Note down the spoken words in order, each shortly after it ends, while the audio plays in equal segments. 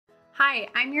Hi,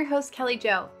 I'm your host, Kelly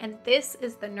Jo, and this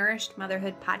is the Nourished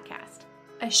Motherhood Podcast,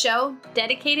 a show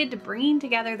dedicated to bringing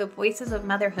together the voices of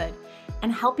motherhood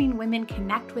and helping women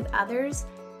connect with others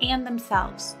and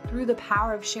themselves through the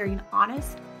power of sharing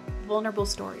honest, vulnerable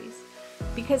stories.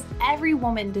 Because every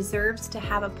woman deserves to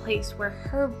have a place where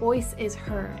her voice is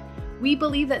heard. We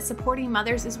believe that supporting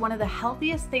mothers is one of the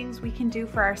healthiest things we can do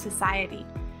for our society.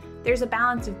 There's a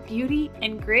balance of beauty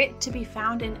and grit to be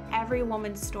found in every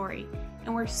woman's story.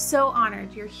 And we're so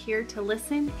honored you're here to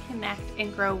listen, connect,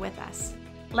 and grow with us.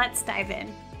 Let's dive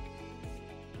in.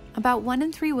 About 1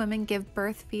 in 3 women give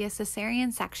birth via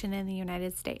cesarean section in the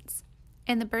United States.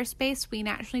 In the birth space, we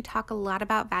naturally talk a lot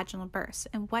about vaginal births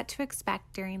and what to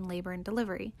expect during labor and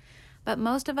delivery. But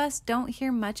most of us don't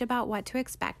hear much about what to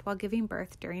expect while giving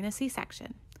birth during a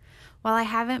C-section. While I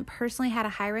haven't personally had a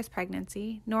high-risk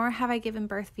pregnancy, nor have I given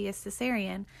birth via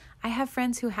cesarean, I have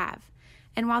friends who have.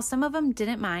 And while some of them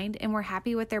didn't mind and were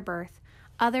happy with their birth,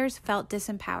 others felt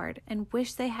disempowered and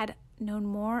wished they had known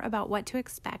more about what to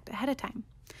expect ahead of time.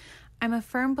 I'm a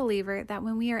firm believer that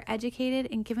when we are educated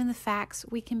and given the facts,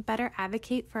 we can better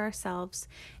advocate for ourselves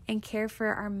and care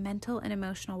for our mental and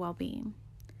emotional well-being.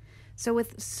 So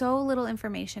with so little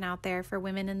information out there for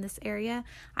women in this area,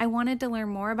 I wanted to learn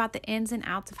more about the ins and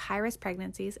outs of high-risk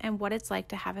pregnancies and what it's like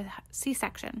to have a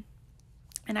C-section.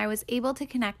 And I was able to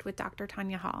connect with Dr.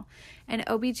 Tania Hall, an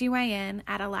OBGYN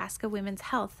at Alaska Women's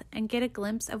Health, and get a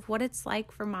glimpse of what it's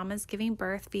like for mamas giving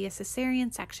birth via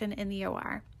cesarean section in the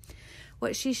OR.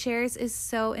 What she shares is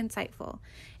so insightful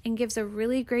and gives a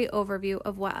really great overview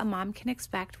of what a mom can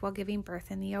expect while giving birth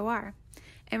in the OR.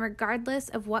 And regardless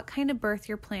of what kind of birth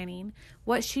you're planning,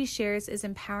 what she shares is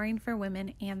empowering for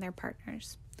women and their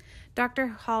partners. Dr.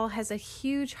 Hall has a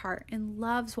huge heart and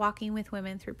loves walking with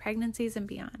women through pregnancies and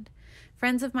beyond.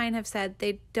 Friends of mine have said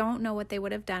they don't know what they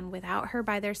would have done without her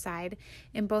by their side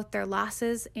in both their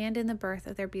losses and in the birth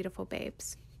of their beautiful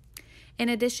babes. In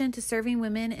addition to serving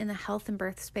women in the health and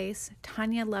birth space,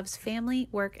 Tania loves family,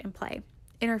 work, and play.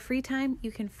 In her free time,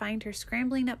 you can find her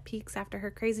scrambling up peaks after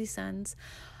her crazy sons,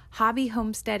 hobby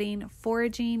homesteading,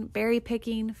 foraging, berry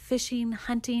picking, fishing,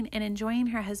 hunting, and enjoying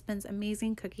her husband's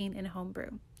amazing cooking and homebrew.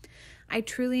 I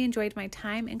truly enjoyed my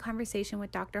time and conversation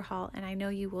with Dr. Hall, and I know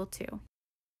you will too.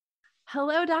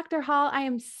 Hello, Dr. Hall. I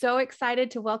am so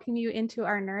excited to welcome you into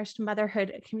our Nourished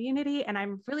Motherhood community, and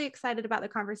I'm really excited about the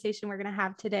conversation we're going to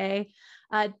have today.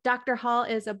 Dr. Hall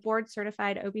is a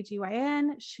board-certified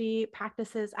OBGYN. She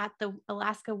practices at the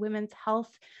Alaska Women's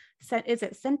Health, is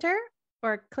it center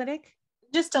or clinic?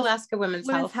 Just Alaska Women's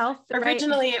Health.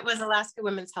 Originally, right? It was Alaska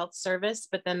Women's Health Service,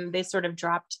 but then they sort of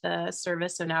dropped the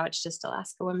service. So now it's just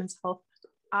Alaska Women's Health.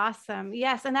 Awesome.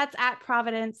 Yes. And that's at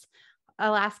Providence,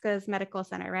 Alaska's medical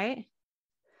center, right?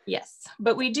 Yes.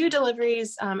 But we do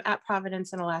deliveries at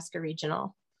Providence and Alaska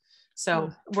Regional.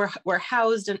 So we're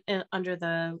housed under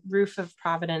the roof of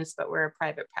Providence, but we're a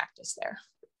private practice there.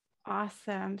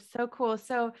 Awesome. So cool.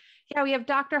 So yeah, we have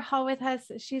Dr. Hall with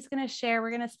us. She's going to share, we're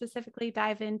going to specifically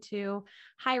dive into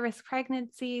high-risk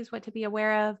pregnancies, what to be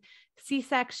aware of,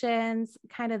 C-sections,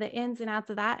 kind of the ins and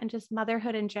outs of that, and just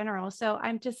motherhood in general. So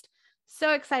I'm just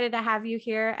so excited to have you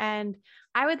here. And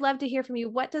I would love to hear from you.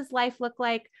 What does life look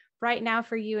like right now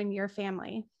for you and your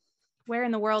family? Where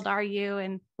in the world are you?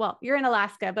 And well, you're in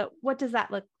Alaska, but what does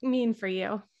that mean for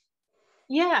you?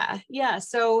 Yeah.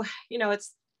 So,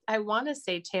 I want to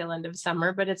say tail end of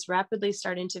summer, but it's rapidly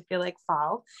starting to feel like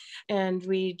fall. And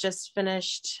we just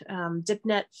finished dip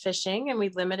net fishing, and we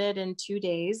limited in 2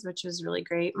 days, which was really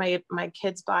great. My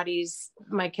kids' bodies,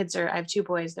 I have 2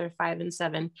 boys, they're 5 and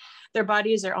 7. Their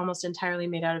bodies are almost entirely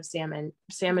made out of salmon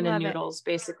and noodles,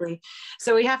 basically.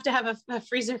 So we have to have a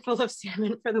freezer full of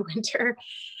salmon for the winter.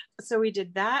 So we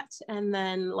did that. And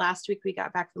then last week we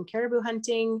got back from caribou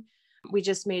hunting. We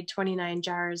just made 29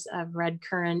 jars of red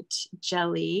currant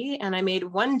jelly, and I made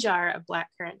 1 jar of black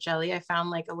currant jelly. I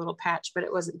found like a little patch, but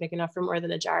it wasn't big enough for more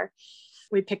than a jar.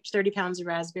 We picked 30 pounds of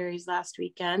raspberries last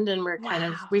weekend, and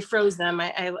we froze them.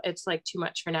 It's like too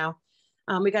much for now.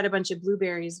 We got a bunch of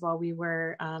blueberries while we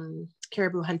were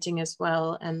caribou hunting as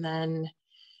well. And then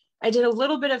I did a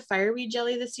little bit of fireweed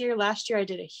jelly this year. Last year I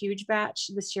did a huge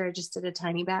batch. This year I just did a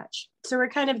tiny batch. So we're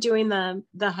kind of doing the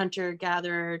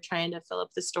hunter-gatherer, trying to fill up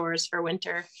the stores for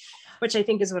winter, which I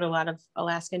think is what a lot of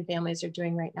Alaskan families are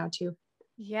doing right now too.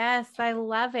 Yes, I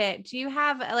love it. Do you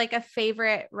have like a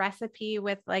favorite recipe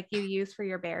with like you use for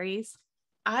your berries?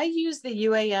 I use the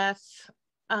UAF.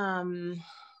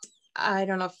 I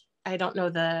don't know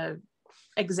the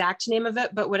exact name of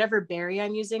it, but whatever berry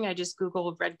I'm using, I just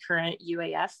Googled red currant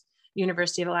UAF.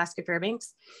 University of Alaska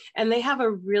Fairbanks. And they have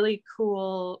a really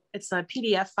cool, it's a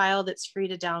PDF file that's free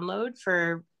to download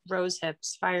for rose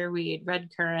hips, fireweed, red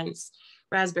currants,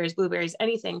 raspberries, blueberries,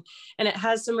 anything. And it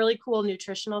has some really cool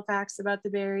nutritional facts about the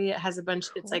berry. It has a bunch,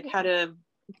 it's like how to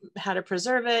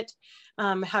preserve it,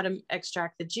 how to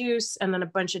extract the juice, and then a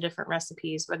bunch of different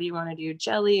recipes, whether you want to do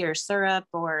jelly or syrup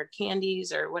or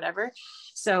candies or whatever.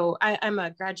 So I'm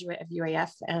a graduate of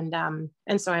UAF,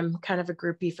 and so I'm kind of a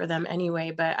groupie for them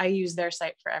anyway, but I use their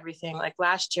site for everything. Like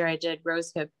last year I did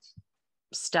rose hip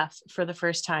stuff for the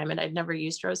first time, and I'd never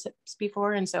used rose hips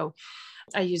before. And so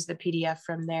I used the PDF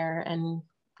from there and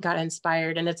got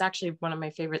inspired. And it's actually one of my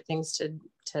favorite things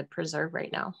to preserve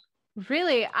right now.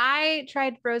 Really? I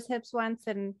tried rose hips once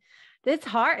and it's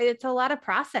hard. It's a lot of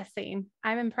processing.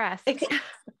 I'm impressed.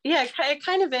 It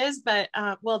kind of is, but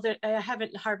I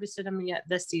haven't harvested them yet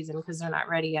this season because they're not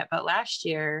ready yet. But last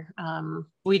year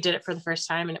we did it for the first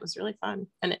time, and it was really fun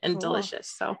and cool. Delicious.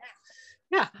 So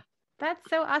yeah. That's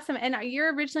so awesome. And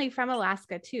you're originally from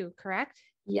Alaska too, correct?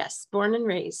 Yes. Born and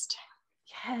raised.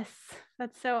 Yes.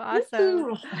 That's so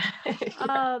awesome.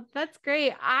 Oh, that's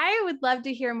great. I would love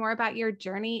to hear more about your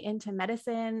journey into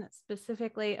medicine,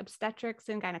 specifically obstetrics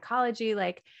and gynecology.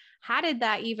 Like, how did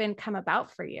that even come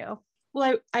about for you?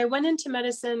 Well, I went into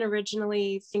medicine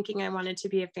originally thinking I wanted to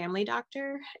be a family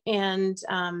doctor. And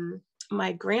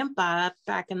my grandpa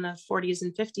back in the 40s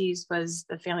and 50s was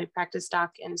the family practice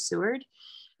doc in Seward,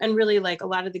 and really like a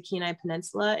lot of the Kenai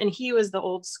Peninsula. And he was the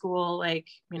old school, like,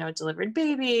 delivered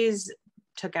babies,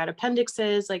 took out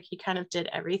appendixes, like he kind of did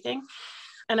everything.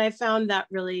 And I found that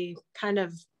really kind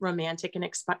of romantic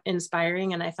and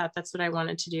inspiring. And I thought that's what I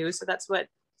wanted to do. So that's what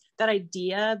that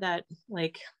idea, that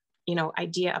like,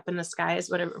 idea up in the sky is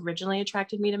what originally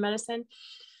attracted me to medicine.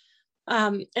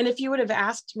 And if you would have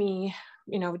asked me,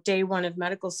 day one of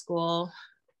medical school,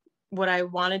 what I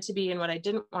wanted to be and what I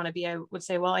didn't want to be, I would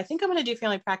say, well, I think I'm going to do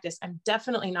family practice. I'm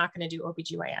definitely not going to do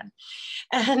OBGYN.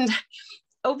 And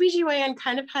OBGYN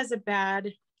kind of has a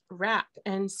bad rap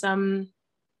in some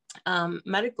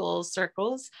medical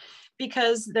circles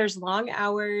because there's long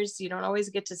hours. You don't always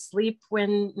get to sleep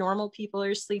when normal people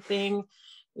are sleeping.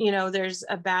 There's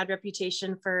a bad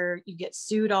reputation for you get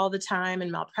sued all the time, and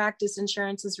malpractice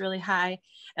insurance is really high.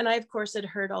 And I, of course, had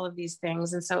heard all of these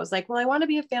things. And so it was like, well, I want to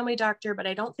be a family doctor, but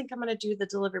I don't think I'm going to do the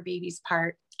deliver babies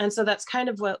part. And so that's kind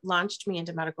of what launched me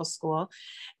into medical school.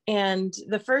 And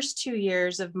the first 2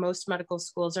 years of most medical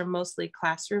schools are mostly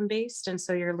classroom based. And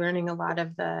so you're learning a lot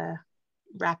of the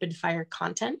rapid fire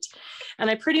content. And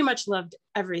I pretty much loved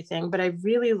everything, but I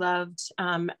really loved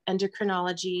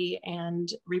endocrinology and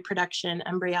reproduction,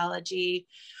 embryology.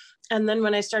 And then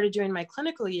when I started doing my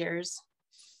clinical years,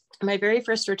 my very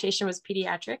first rotation was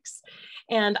pediatrics.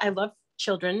 And I love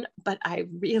children, but I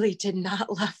really did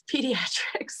not love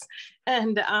pediatrics.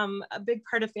 And a big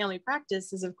part of family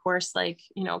practice is, of course, like,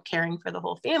 caring for the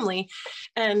whole family.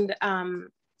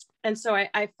 And so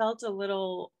I felt a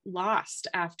little lost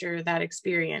after that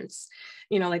experience,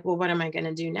 like, well, what am I going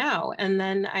to do now? And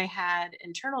then I had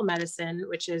internal medicine,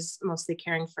 which is mostly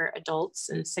caring for adults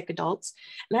and sick adults.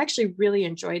 And I actually really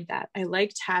enjoyed that. I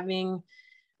liked having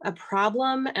a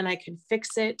problem and I could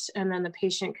fix it, and then the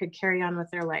patient could carry on with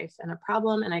their life, and a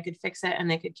problem and I could fix it and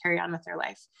they could carry on with their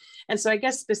life. And so I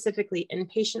guess specifically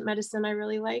inpatient medicine I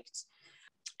really liked.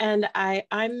 And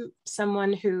I'm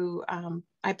someone who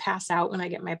I pass out when I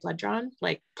get my blood drawn,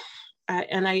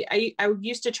 and I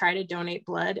used to try to donate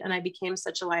blood, and I became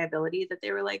such a liability that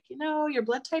they were like, your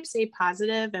blood type's A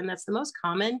positive, and that's the most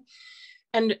common.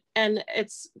 And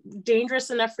it's dangerous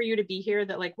enough for you to be here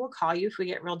that like, we'll call you if we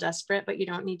get real desperate, but you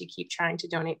don't need to keep trying to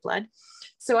donate blood.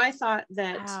 So I thought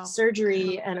that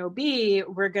surgery and OB I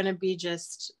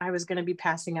was going to be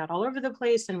passing out all over the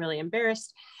place and really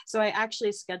embarrassed. So I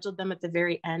actually scheduled them at the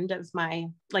very end of my,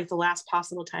 like the last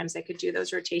possible times I could do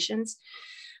those rotations.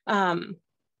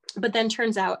 But then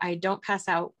turns out I don't pass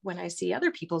out when I see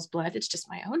other people's blood. It's just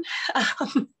my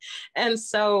own. And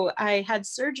so I had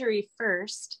surgery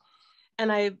first.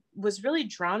 And I was really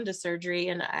drawn to surgery,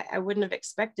 and I wouldn't have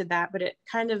expected that, but it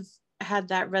kind of had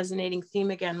that resonating theme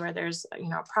again, where there's,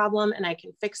 a problem and I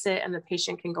can fix it and the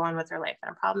patient can go on with their life,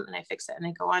 and a problem and I fix it and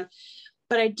they go on.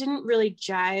 But I didn't really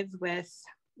jive with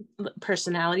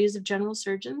personalities of general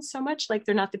surgeons so much. Like,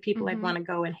 they're not the people I'd want to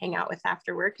go and hang out with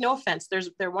after work. No offense.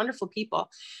 They're wonderful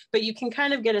people, but you can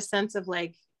kind of get a sense of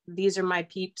like, these are my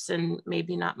peeps and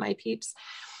maybe not my peeps.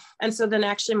 And so then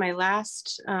actually my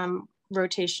last,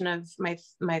 rotation of my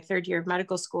third year of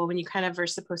medical school, when you kind of are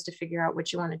supposed to figure out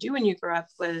what you want to do when you grow up,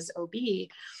 was OB.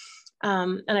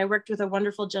 And I worked with a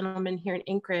wonderful gentleman here in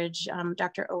Anchorage,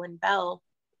 Dr. Owen Bell.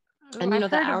 And I've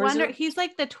heard he's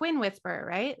like the twin whisperer,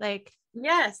 right? Like,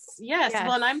 yes.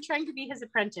 Well, and I'm trying to be his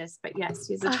apprentice, but yes,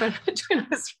 he's a twin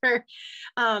whisperer.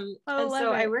 And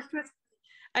so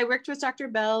I worked with Dr.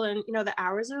 Bell, and, the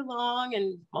hours are long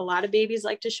and a lot of babies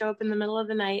like to show up in the middle of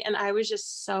the night. And I was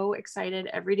just so excited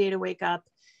every day to wake up.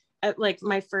 At like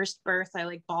my first birth, I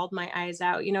like bawled my eyes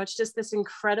out. It's just this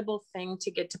incredible thing to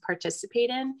get to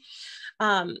participate in.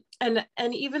 And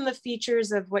even the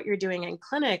features of what you're doing in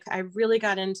clinic, I really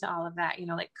got into all of that,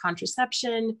 like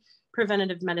contraception,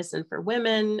 preventative medicine for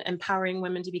women, empowering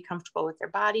women to be comfortable with their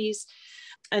bodies.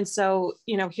 And so,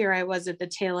 here I was at the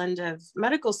tail end of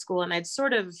medical school, and I'd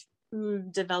sort of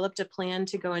developed a plan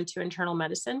to go into internal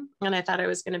medicine. And I thought I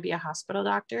was going to be a hospital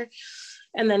doctor.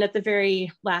 And then at the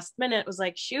very last minute was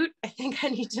like, shoot, I think I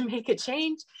need to make a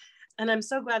change. And I'm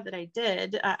so glad that I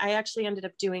did. I actually ended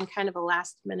up doing kind of a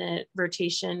last minute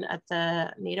rotation at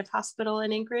the Native Hospital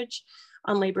in Anchorage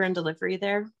on labor and delivery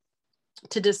there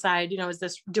to decide,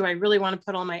 do I really want to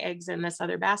put all my eggs in this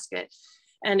other basket?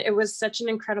 And it was such an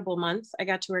incredible month. I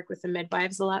got to work with the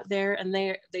midwives a lot there, and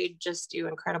they just do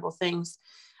incredible things.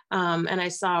 And I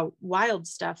saw wild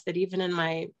stuff that even in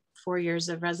my 4 years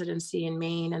of residency in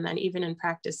Maine, and then even in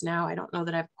practice now, I don't know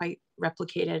that I've quite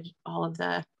replicated all of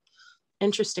the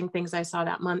interesting things I saw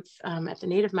that month at the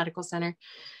Native Medical Center.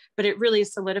 But it really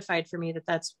solidified for me that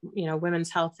that's,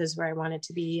 women's health is where I wanted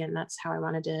to be. And that's how I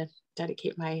wanted to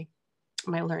dedicate my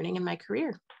learning and my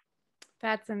career.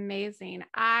 That's amazing.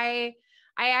 I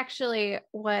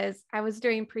was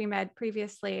doing pre-med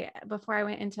previously before I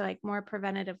went into like more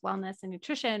preventative wellness and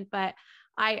nutrition, but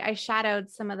I shadowed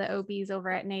some of the OBs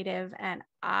over at Native, and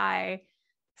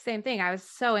same thing. I was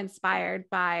so inspired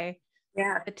by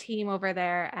the team over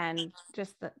there and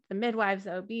just the midwives,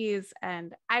 the OBs.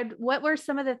 And what were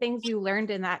some of the things you learned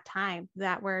in that time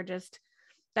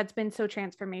that's been so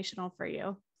transformational for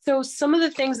you? So some of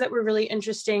the things that were really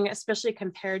interesting, especially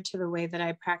compared to the way that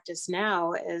I practice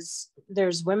now, is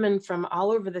there's women from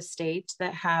all over the state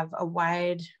that have a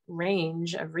wide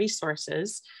range of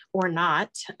resources or not.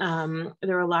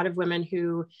 There are a lot of women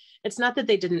who, it's not that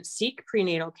they didn't seek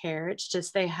prenatal care, it's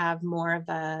just they have more of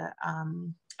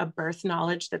a birth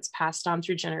knowledge that's passed on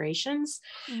through generations.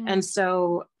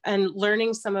 Mm. And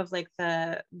learning some of like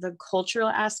the cultural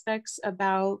aspects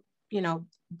about,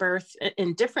 birth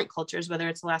in different cultures, whether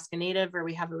it's Alaska Native or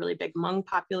we have a really big Hmong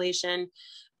population,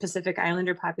 Pacific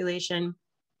Islander population.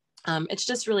 It's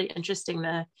just really interesting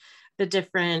the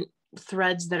different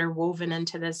threads that are woven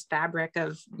into this fabric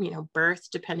of, birth,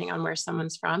 depending on where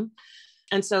someone's from.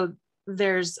 And so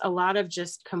there's a lot of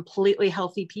just completely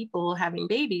healthy people having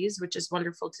babies, which is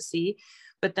wonderful to see.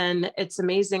 But then it's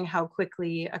amazing how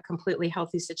quickly a completely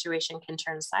healthy situation can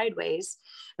turn sideways,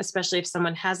 especially if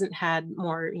someone hasn't had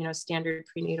more, standard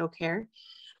prenatal care.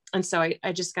 And so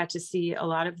I just got to see a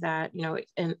lot of that,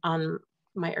 on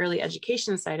my early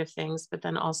education side of things, but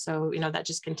then also, that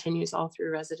just continues all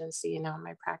through residency and now in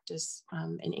my practice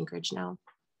in Anchorage now.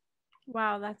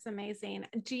 Wow, that's amazing.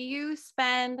 Do you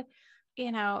spend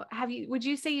would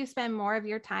you say you spend more of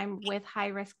your time with high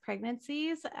risk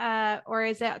pregnancies, or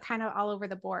is it kind of all over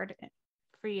the board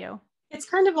for you? It's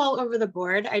kind of all over the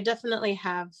board. I definitely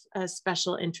have a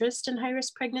special interest in high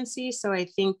risk pregnancy. So I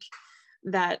think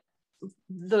that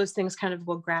those things kind of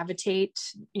will gravitate,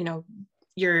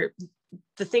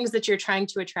 the things that you're trying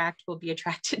to attract will be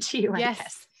attracted to you, yes. I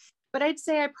guess. But I'd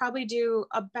say I probably do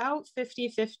about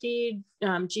 50-50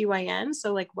 GYN.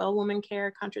 So like well woman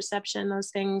care, contraception,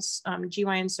 those things,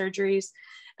 GYN surgeries,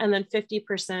 and then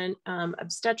 50%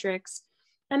 obstetrics.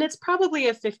 And it's probably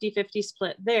a 50-50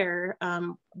 split there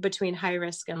between high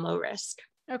risk and low risk.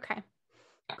 Okay,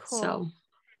 cool. So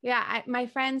yeah, my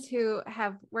friends who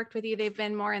have worked with you, they've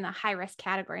been more in the high risk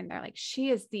category, and they're like,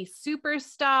 she is the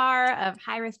superstar of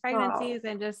high risk pregnancies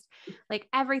and just like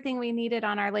everything we needed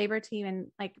on our labor team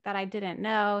and like that I didn't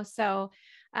know. So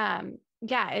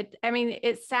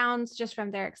it sounds just from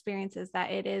their experiences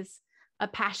that it is a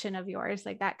passion of yours.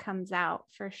 Like that comes out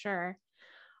for sure.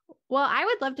 Well, I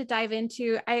would love to dive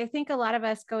into, I think a lot of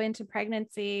us go into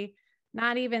pregnancy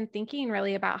not even thinking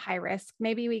really about high risk.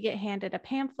 Maybe we get handed a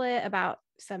pamphlet about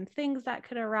some things that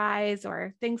could arise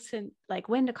or things to like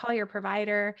when to call your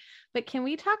provider. But can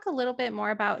we talk a little bit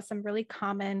more about some really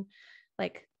common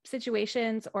like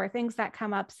situations or things that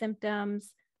come up,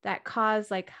 symptoms that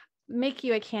cause like make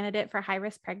you a candidate for high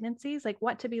risk pregnancies, like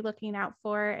what to be looking out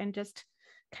for, and just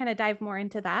kind of dive more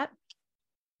into that?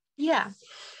 Yeah.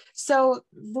 So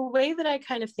the way that I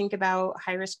kind of think about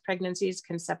high risk pregnancies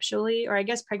conceptually, or I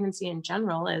guess pregnancy in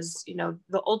general, is,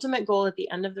 the ultimate goal at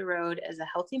the end of the road is a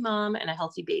healthy mom and a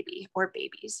healthy baby, or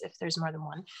babies, if there's more than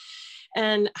one.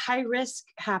 And high risk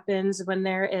happens when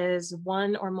there is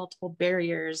one or multiple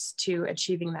barriers to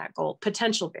achieving that goal,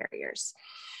 potential barriers.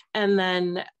 And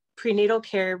then prenatal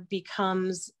care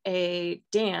becomes a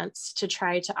dance to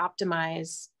try to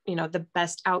optimize, the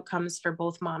best outcomes for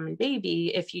both mom and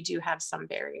baby if you do have some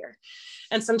barrier.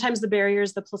 And sometimes the barrier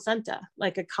is the placenta.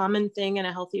 Like a common thing in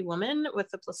a healthy woman with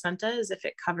the placenta is if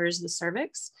it covers the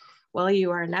cervix, well,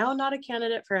 you are now not a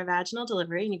candidate for a vaginal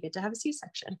delivery and you get to have a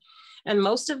C-section. And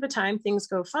most of the time things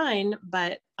go fine,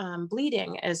 but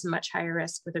bleeding is much higher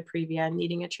risk with a previa,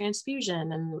 needing a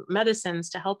transfusion and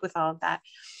medicines to help with all of that.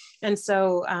 And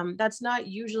so that's not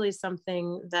usually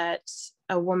something that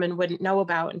a woman wouldn't know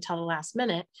about until the last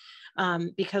minute.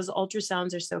 Because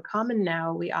ultrasounds are so common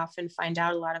now, we often find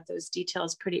out a lot of those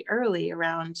details pretty early,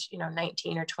 around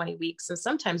 19 or 20 weeks, and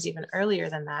sometimes even earlier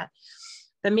than that.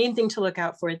 The main thing to look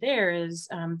out for there is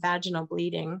vaginal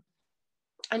bleeding,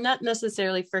 and not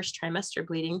necessarily first trimester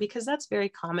bleeding, because that's very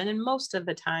common and most of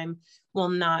the time will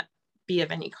not be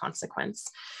of any consequence.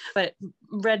 But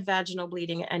red vaginal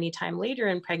bleeding at any time later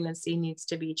in pregnancy needs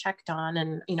to be checked on,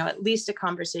 and at least a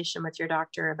conversation with your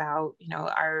doctor about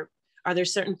are there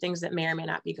certain things that may or may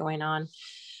not be going on.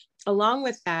 Along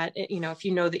with that, if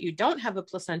you know that you don't have a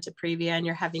placenta previa and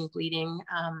you're having bleeding,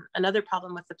 another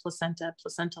problem with the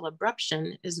placental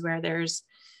abruption, is where there's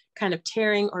kind of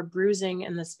tearing or bruising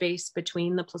in the space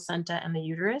between the placenta and the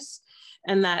uterus.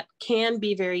 And that can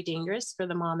be very dangerous for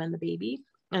the mom and the baby.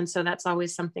 And so that's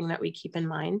always something that we keep in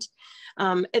mind.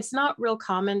 It's not real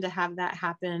common to have that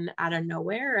happen out of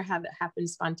nowhere or have it happen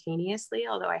spontaneously,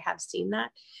 although I have seen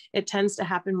that. It tends to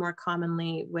happen more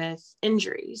commonly with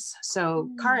injuries. So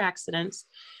car accidents,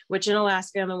 which in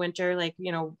Alaska in the winter,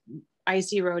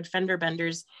 icy road fender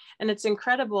benders. And it's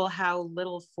incredible how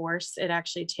little force it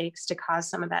actually takes to cause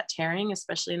some of that tearing,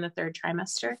 especially in the third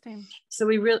trimester. So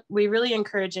we really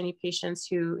encourage any patients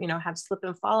who, have slip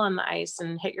and fall on the ice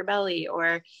and hit your belly,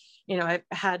 or, I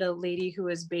had a lady who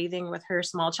was bathing with her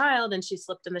small child and she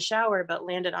slipped in the shower, but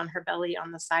landed on her belly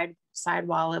on the side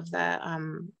wall of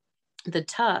the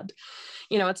tub.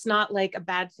 It's not like a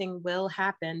bad thing will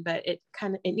happen, but it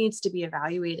needs to be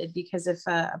evaluated, because if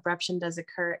abruption does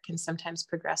occur, it can sometimes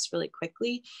progress really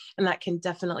quickly, and that can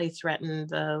definitely threaten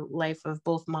the life of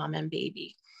both mom and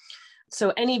baby.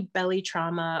 So any belly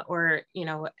trauma or,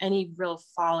 any real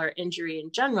fall or injury in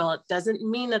general, it doesn't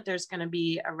mean that there's going to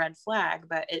be a red flag,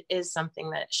 but it is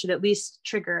something that should at least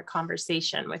trigger a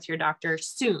conversation with your doctor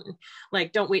soon.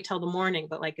 Like, don't wait till the morning,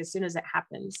 but as soon as it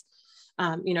happens,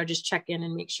 just check in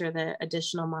and make sure that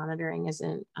additional monitoring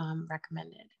isn't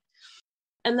recommended.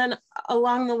 And then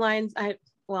along the lines,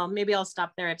 maybe I'll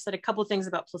stop there. I've said a couple things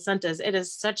about placentas. It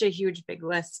is such a huge, big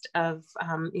list of,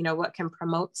 what can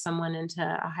promote someone into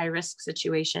a high risk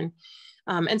situation.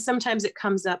 And sometimes it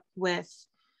comes up with,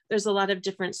 there's a lot of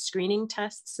different screening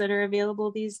tests that are available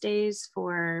these days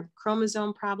for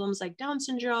chromosome problems like Down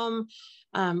syndrome,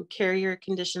 carrier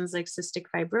conditions like cystic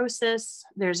fibrosis.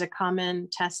 There's a common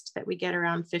test that we get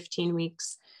around 15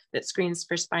 weeks that screens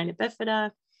for spina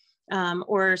bifida.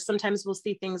 Or sometimes we'll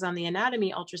see things on the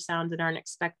anatomy ultrasound that aren't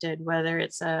expected, whether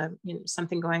it's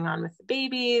something going on with the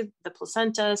baby, the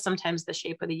placenta, sometimes the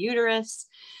shape of the uterus.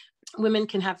 Women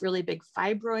can have really big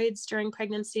fibroids during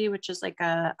pregnancy, which is like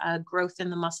a growth in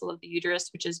the muscle of the uterus,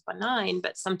 which is benign,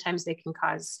 but sometimes they can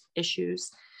cause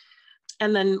issues.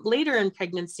 And then later in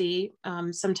pregnancy,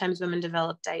 sometimes women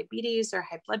develop diabetes or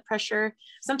high blood pressure.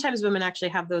 Sometimes women actually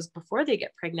have those before they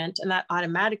get pregnant, and that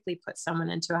automatically puts someone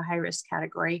into a high risk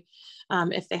category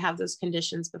if they have those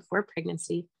conditions before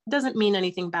pregnancy. It doesn't mean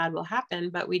anything bad will happen,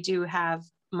 but we do have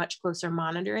much closer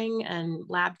monitoring and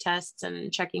lab tests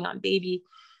and checking on baby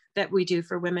that we do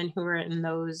for women who are in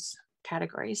those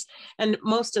categories. And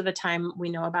most of the time we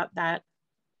know about that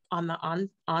on the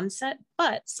onset,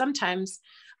 but sometimes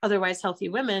otherwise healthy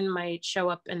women might show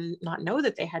up and not know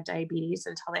that they had diabetes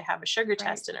until they have a sugar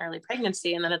test in early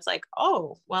pregnancy. And then it's like,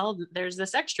 oh, well, there's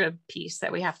this extra piece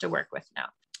that we have to work with now.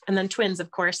 And then twins,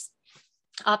 of course,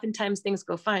 oftentimes things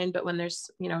go fine, but when there's,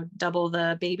 double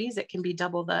the babies, it can be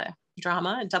double the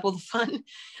drama and double the fun.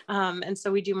 And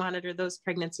so we do monitor those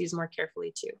pregnancies more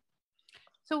carefully too.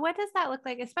 So what does that look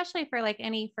like, especially for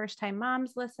any first-time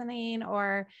moms listening,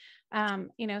 or,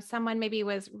 someone maybe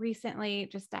was recently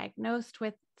just diagnosed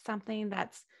with something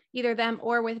that's either them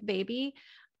or with baby?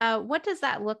 What does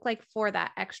that look like for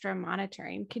that extra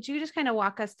monitoring? Could you just kind of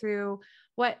walk us through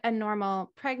what a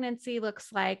normal pregnancy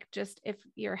looks like, just if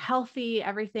you're healthy,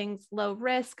 everything's low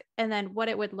risk, and then what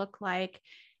it would look like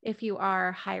if you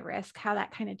are high risk, how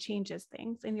that kind of changes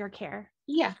things in your care?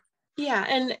 Yeah.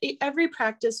 And every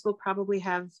practice will probably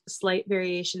have slight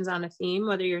variations on a theme,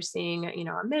 whether you're seeing,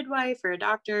 a midwife or a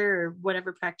doctor or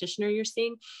whatever practitioner you're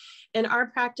seeing. In our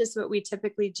practice, what we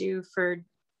typically do for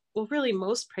well, really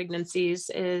most pregnancies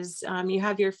is you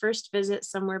have your first visit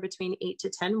somewhere between 8 to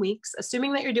 10 weeks,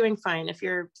 assuming that you're doing fine. If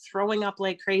you're throwing up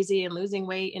like crazy and losing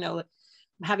weight,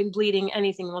 having bleeding,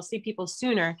 anything, we'll see people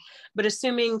sooner. But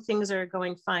assuming things are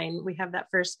going fine, we have that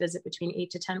first visit between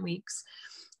 8 to 10 weeks.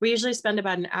 We usually spend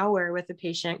about an hour with the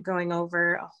patient going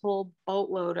over a whole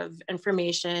boatload of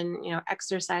information,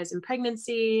 exercise in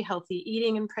pregnancy, healthy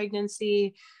eating in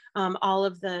pregnancy, all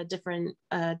of the different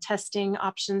testing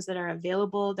options that are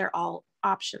available. They're all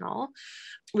optional.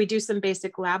 We do some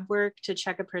basic lab work to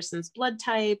check a person's blood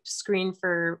type, screen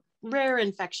for rare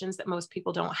infections that most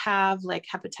people don't have, like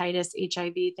hepatitis,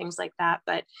 HIV, things like that.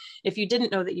 But if you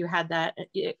didn't know that you had that,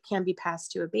 it can be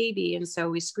passed to a baby. And so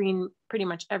we screen pretty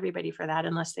much everybody for that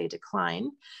unless they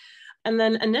decline. And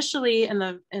then initially in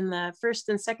the first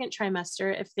and second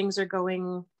trimester, if things are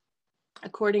going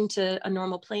according to a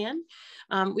normal plan,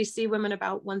 we see women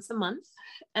about once a month.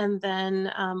 And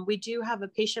then we do have a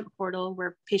patient portal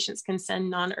where patients can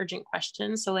send non-urgent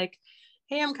questions. So like,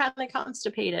 hey, I'm kind of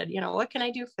constipated. What can I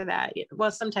do for that?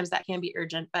 Well, sometimes that can be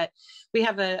urgent, but we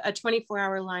have a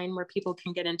 24-hour line where people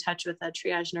can get in touch with a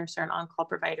triage nurse or an on-call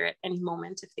provider at any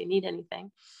moment if they need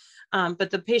anything. But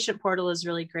the patient portal is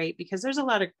really great because there's a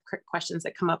lot of questions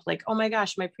that come up like, oh my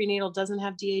gosh, my prenatal doesn't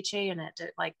have DHA in it.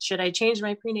 Like, should I change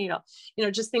my prenatal?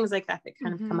 Just things like that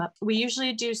kind of come up. We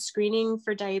usually do screening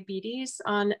for diabetes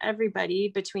on everybody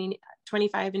between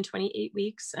 25 and 28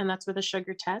 weeks. And that's with a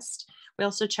sugar test. We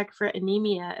also check for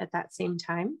anemia at that same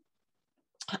time.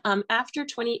 After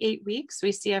 28 weeks,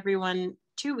 we see everyone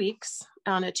 2 weeks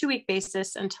on a 2-week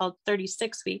basis until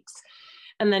 36 weeks.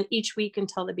 And then each week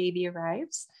until the baby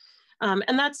arrives.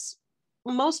 And that's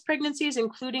most pregnancies,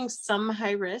 including some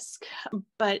high risk.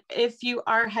 But if you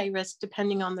are high risk,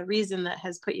 depending on the reason that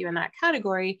has put you in that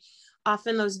category,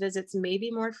 often those visits may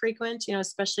be more frequent,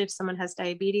 especially if someone has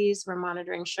diabetes, we're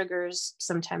monitoring sugars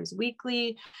sometimes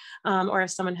weekly, or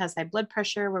if someone has high blood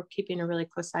pressure, we're keeping a really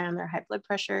close eye on their high blood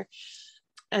pressure.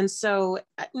 And so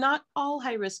not all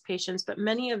high risk patients, but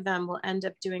many of them will end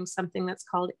up doing something that's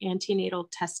called antenatal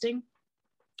testing.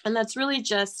 And that's really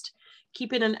just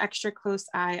keeping an extra close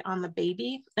eye on the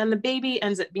baby. And the baby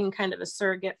ends up being kind of a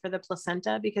surrogate for the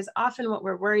placenta, because often what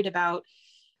we're worried about,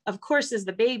 of course, is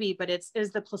the baby, but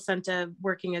is the placenta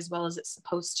working as well as it's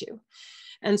supposed to?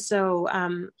 And so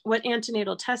what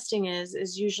antenatal testing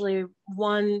is usually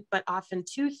one, but often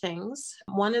two things.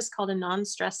 One is called a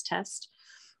non-stress test.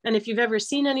 And if you've ever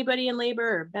seen anybody in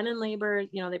labor or been in labor,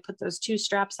 they put those two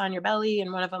straps on your belly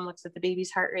and one of them looks at the baby's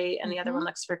heart rate and the other one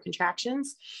looks for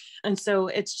contractions. And so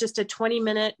it's just a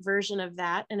 20-minute version of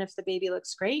that. And if the baby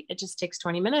looks great, it just takes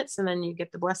 20 minutes and then you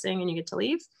get the blessing and you get to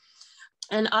leave.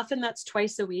 And often that's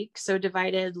twice a week. So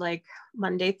divided like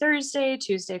Monday, Thursday,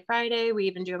 Tuesday, Friday. We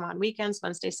even do them on weekends,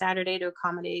 Wednesday, Saturday, to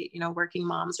accommodate, working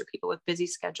moms or people with busy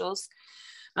schedules.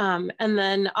 And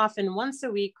then often once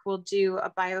a week, we'll do a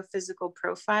biophysical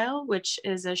profile, which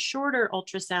is a shorter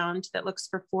ultrasound that looks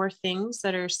for 4 things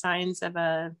that are signs of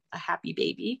a happy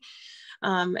baby.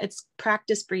 It's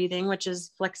practice breathing, which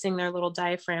is flexing their little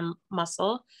diaphragm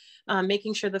muscle,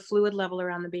 making sure the fluid level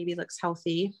around the baby looks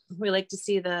healthy. We like to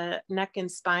see the neck and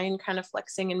spine kind of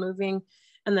flexing and moving,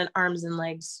 and then arms and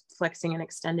legs flexing and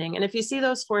extending. And if you see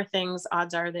those 4 things,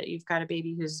 odds are that you've got a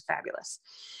baby who's fabulous.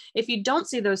 If you don't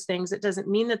see those things, it doesn't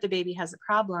mean that the baby has a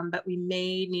problem, but we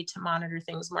may need to monitor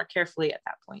things more carefully at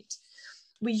that point.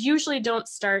 We usually don't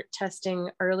start testing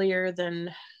earlier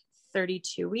than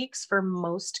 32 weeks for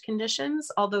most conditions,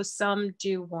 although some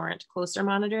do warrant closer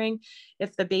monitoring.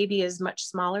 If the baby is much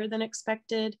smaller than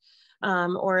expected,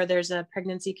 or there's a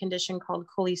pregnancy condition called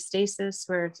cholestasis,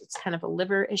 where it's kind of a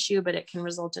liver issue, but it can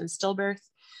result in stillbirth.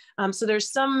 So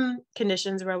there's some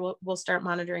conditions where we'll start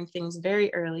monitoring things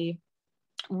very early.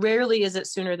 Rarely is it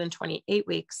sooner than 28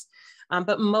 weeks,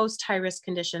 but most high-risk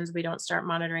conditions, we don't start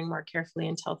monitoring more carefully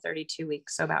until 32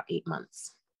 weeks, so about 8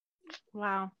 months.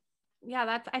 Wow.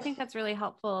 Yeah, I think that's really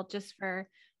helpful just for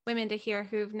women to hear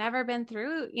who've never been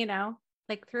through,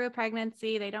 through a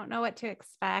pregnancy. They don't know what to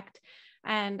expect.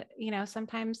 And,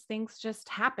 sometimes things just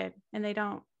happen and they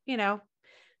don't,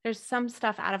 there's some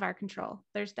stuff out of our control.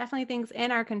 There's definitely things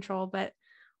in our control, but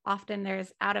often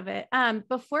there's out of it.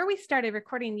 Before we started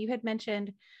recording, you had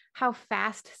mentioned how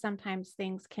fast sometimes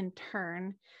things can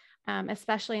turn,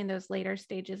 especially in those later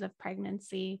stages of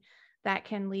pregnancy that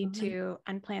can lead to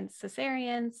unplanned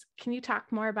cesareans. Can you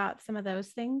talk more about some of those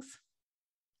things?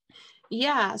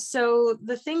 Yeah. So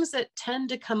the things that tend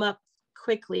to come up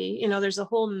quickly, there's a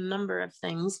whole number of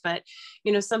things, but,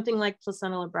 something like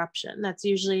placental abruption, that's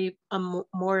usually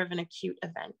more of an acute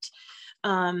event.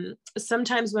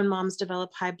 Sometimes when moms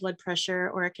develop high blood pressure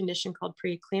or a condition called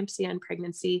preeclampsia in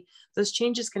pregnancy, those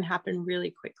changes can happen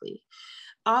really quickly.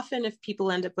 Often if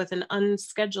people end up with an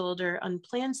unscheduled or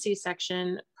unplanned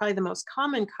C-section, probably the most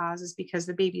common cause is because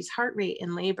the baby's heart rate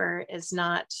in labor is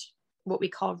not what we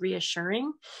call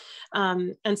reassuring.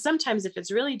 And sometimes if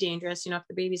it's really dangerous, if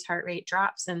the baby's heart rate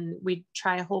drops and we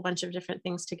try a whole bunch of different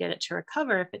things to get it to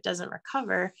recover, if it doesn't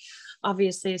recover,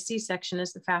 obviously a C-section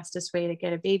is the fastest way to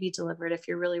get a baby delivered if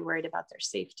you're really worried about their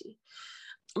safety.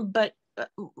 But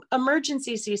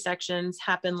emergency C-sections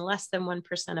happen less than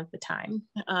 1% of the time.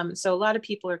 So a lot of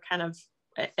people are kind of,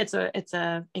 it's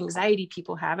a anxiety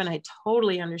people have, and I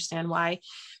totally understand why,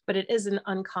 but it is an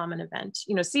uncommon event.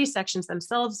 C-sections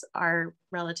themselves are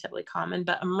relatively common,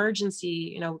 but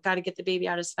emergency, got to get the baby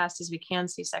out as fast as we can.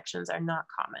 C-sections are not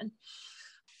common.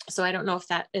 So I don't know if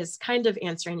that is kind of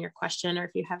answering your question, or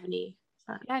if you have any.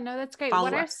 Yeah, no, that's great.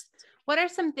 Follow-ups. What are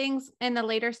some things in the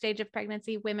later stage of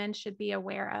pregnancy women should be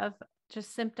aware of?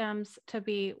 Just symptoms to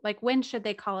be like, when should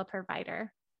they call a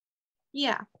provider?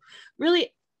 Yeah,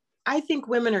 really, I think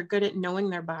women are good at knowing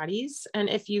their bodies. And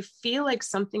if you feel like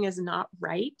something is not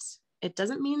right, it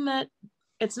doesn't mean that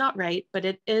it's not right, but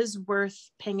it is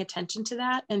worth paying attention to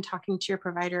that and talking to your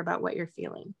provider about what you're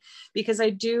feeling. Because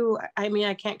I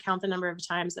can't count the number of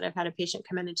times that I've had a patient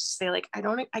come in and just say like, I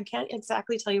can't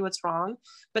exactly tell you what's wrong,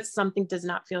 but something does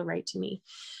not feel right to me.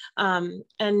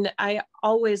 And I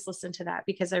always listen to that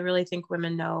because I really think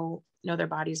women know their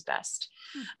bodies best.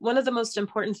 One of the most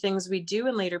important things we do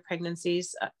in later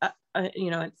pregnancies, at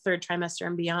third trimester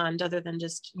and beyond, other than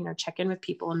just, check in with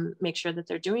people and make sure that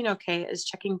they're doing okay, is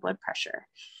checking blood pressure.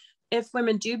 If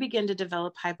women do begin to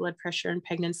develop high blood pressure in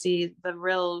pregnancy, the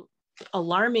real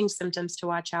alarming symptoms to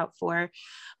watch out for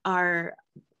are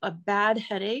a bad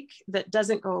headache that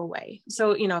doesn't go away.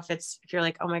 So, if you're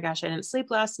like, oh my gosh, I didn't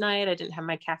sleep last night, I didn't have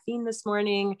my caffeine this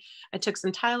morning, I took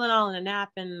some Tylenol and a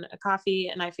nap and a coffee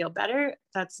and I feel better,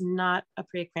 that's not a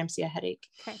preeclampsia headache.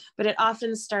 Okay. But it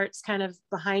often starts kind of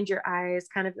behind your eyes,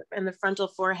 kind of in the frontal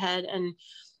forehead, and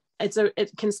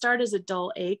it can start as a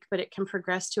dull ache, but it can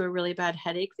progress to a really bad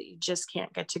headache that you just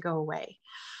can't get to go away.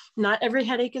 Not every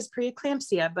headache is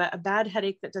preeclampsia, but a bad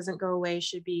headache that doesn't go away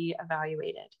should be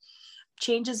evaluated.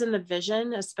 Changes in the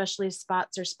vision, especially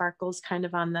spots or sparkles kind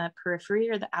of on the periphery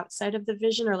or the outside of the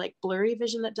vision, or like blurry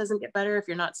vision that doesn't get better if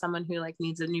you're not someone who like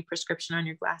needs a new prescription on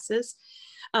your glasses.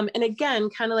 And again,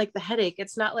 kind of like the headache,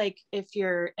 it's not like if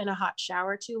you're in a hot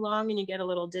shower too long and you get a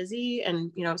little dizzy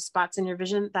and, spots in your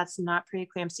vision, that's not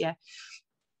preeclampsia.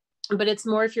 But it's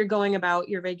more if you're going about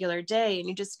your regular day and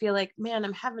you just feel like, man,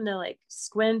 I'm having to like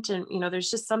squint and,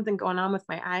 there's just something going on with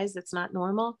my eyes that's not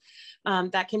normal.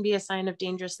 That can be a sign of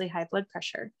dangerously high blood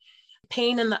pressure.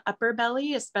 Pain in the upper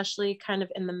belly, especially kind of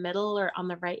in the middle or on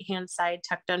the right-hand side,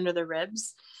 tucked under the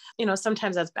ribs.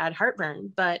 Sometimes that's bad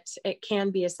heartburn, but it can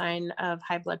be a sign of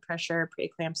high blood pressure,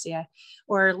 preeclampsia,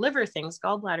 or liver things,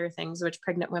 gallbladder things, which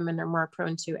pregnant women are more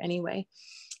prone to anyway.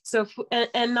 So,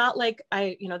 and not like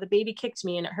the baby kicked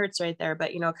me and it hurts right there,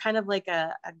 but, kind of like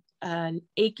an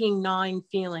aching, gnawing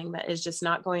feeling that is just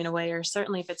not going away, or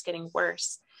certainly if it's getting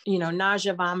worse,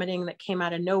 nausea, vomiting that came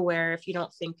out of nowhere, if you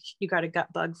don't think you got a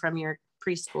gut bug from your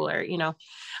preschooler,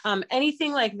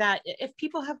 anything like that. If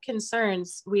people have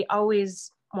concerns, we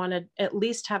always want to at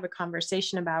least have a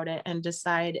conversation about it and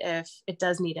decide if it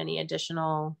does need any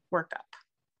additional workup.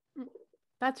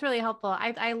 That's really helpful.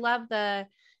 I love the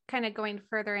kind of going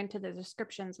further into the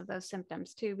descriptions of those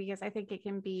symptoms too, because I think it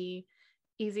can be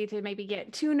easy to maybe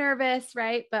get too nervous,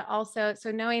 right? But also,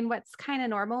 so knowing what's kind of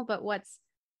normal, but what's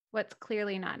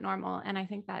clearly not normal. And I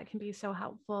think that can be so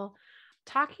helpful.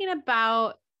 Talking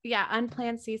about,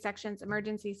 unplanned C-sections,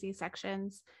 emergency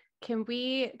C-sections, can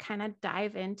we kind of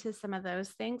dive into some of those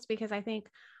things? Because I think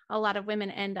a lot of women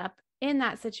end up in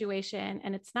that situation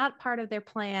and it's not part of their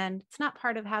plan. It's not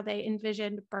part of how they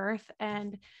envisioned birth.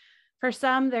 And for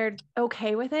some, they're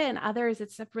okay with it, and others,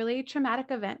 it's a really traumatic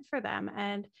event for them.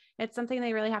 And it's something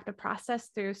they really have to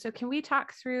process through. So can we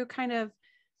talk through kind of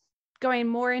going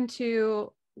more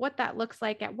into what that looks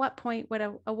like? At what point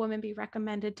would a woman be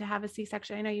recommended to have a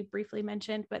C-section? I know you briefly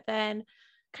mentioned, but then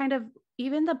kind of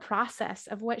even the process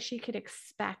of what she could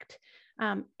expect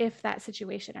if that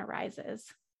situation arises.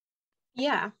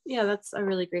 Yeah, that's a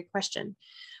really great question.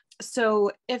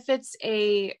 So if it's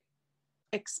a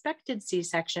expected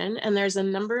C-section, and there's a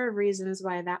number of reasons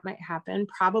why that might happen.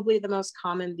 Probably the most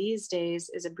common these days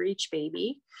is a breech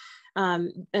baby.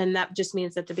 And that just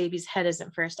means that the baby's head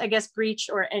isn't first. I guess breech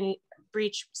or any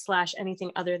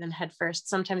breech/anything other than head first.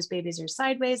 Sometimes babies are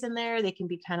sideways in there. They can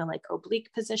be kind of like oblique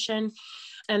position.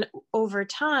 And over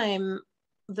time,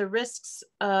 the risks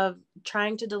of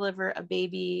trying to deliver a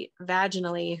baby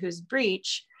vaginally who's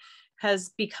breech has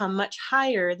become much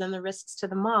higher than the risks to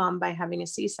the mom by having a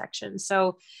C-section.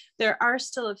 So there are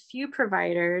still a few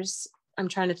providers, I'm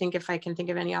trying to think if I can think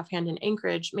of any offhand in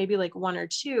Anchorage, maybe like one or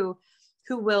two,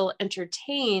 who will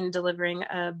entertain delivering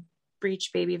a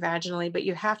breech baby vaginally, but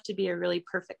you have to be a really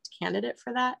perfect candidate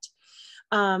for that.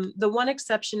 The one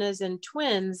exception is in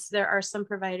twins, there are some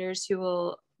providers who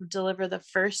will deliver the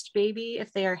first baby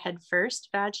if they are head first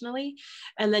vaginally,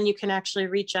 and then you can actually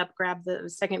reach up, grab the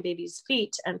second baby's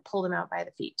feet and pull them out by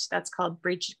the feet. That's called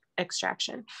breech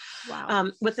extraction.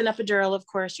 Wow. With an epidural, of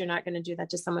course, you're not going to do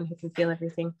that to someone who can feel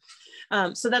everything.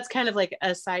 So that's kind of like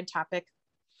a side topic.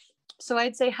 So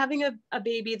I'd say having a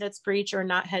baby that's breech or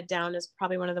not head down is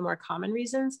probably one of the more common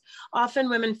reasons. Often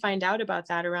women find out about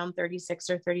that around 36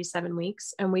 or 37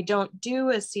 weeks. And we don't do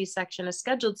a C-section, a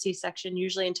scheduled C-section,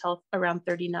 usually until around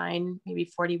 39, maybe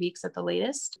 40 weeks at the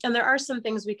latest. And there are some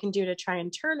things we can do to try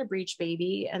and turn a breech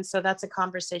baby. And so that's a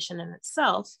conversation in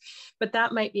itself. But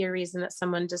that might be a reason that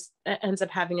someone just ends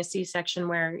up having a C-section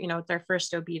where, you know, at their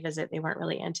first OB visit, they weren't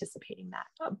really anticipating that.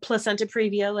 Placenta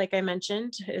previa, like I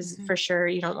mentioned, is for sure,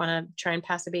 you don't want to try and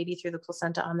pass a baby through the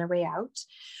placenta on their way out.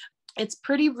 It's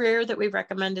pretty rare that we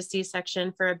recommend a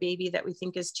C-section for a baby that we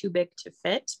think is too big to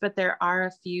fit, but there are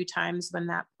a few times when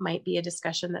that might be a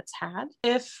discussion that's had.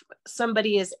 If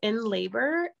somebody is in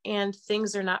labor and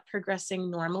things are not progressing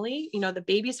normally, you know, the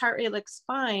baby's heart rate looks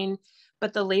fine,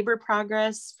 but the labor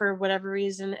progress for whatever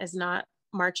reason is not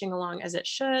marching along as it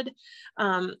should.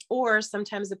 Or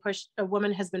sometimes a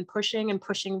woman has been pushing and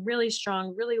pushing really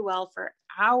strong, really well for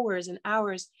hours and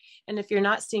hours. And if you're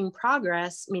not seeing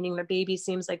progress, meaning the baby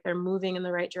seems like they're moving in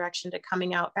the right direction to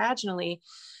coming out vaginally,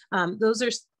 those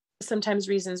are sometimes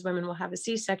reasons women will have a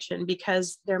C-section,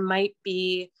 because there might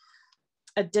be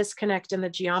a disconnect in the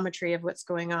geometry of what's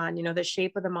going on. You know, the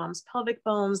shape of the mom's pelvic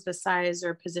bones, the size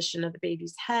or position of the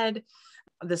baby's head,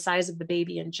 the size of the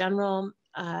baby in general,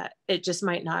 it just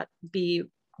might not be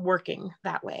working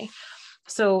that way.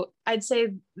 So I'd say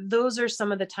those are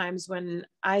some of the times when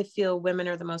I feel women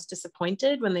are the most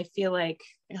disappointed, when they feel like,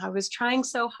 I was trying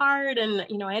so hard and,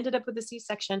 you know, I ended up with a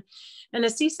C-section. And a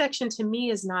C-section to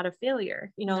me is not a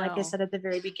failure. You know, like I said at the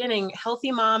very beginning,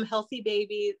 healthy mom, healthy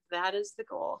baby, that is the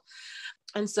goal.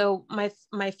 And so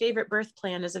my favorite birth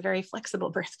plan is a very flexible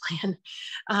birth plan.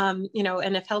 You know,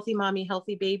 and if healthy mommy,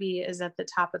 healthy baby is at the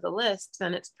top of the list,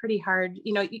 then it's pretty hard.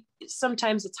 You know,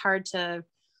 sometimes it's hard to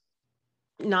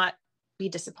not be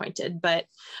disappointed, but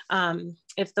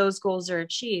if those goals are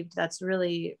achieved, that's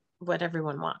really what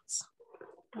everyone wants.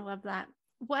 I love that.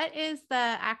 What is the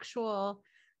actual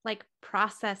like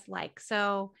process like?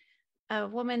 So a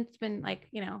woman's been like,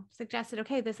 you know, suggested,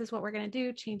 okay, this is what we're going to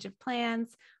do, change of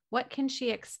plans. What can she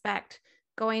expect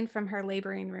going from her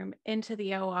laboring room into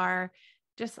the OR?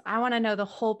 Just, I want to know the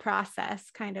whole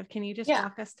process kind of. Can you just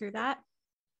walk us through that?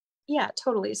 Yeah,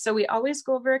 totally. So we always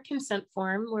go over a consent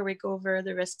form where we go over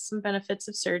the risks and benefits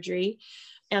of surgery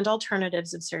and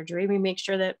alternatives of surgery. We make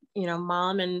sure that, you know,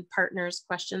 mom and partner's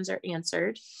questions are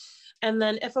answered. And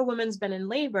then if a woman's been in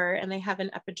labor and they have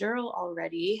an epidural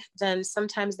already, then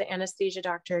sometimes the anesthesia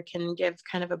doctor can give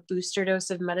kind of a booster dose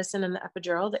of medicine in the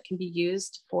epidural that can be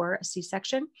used for a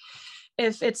C-section.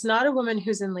 If it's not a woman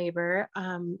who's in labor,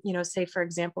 you know, say for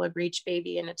example, a breech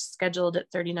baby and it's scheduled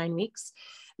at 39 weeks,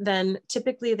 then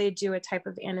typically they do a type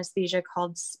of anesthesia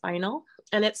called spinal.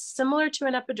 And it's similar to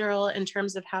an epidural in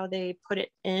terms of how they put it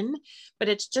in, but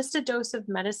it's just a dose of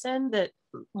medicine that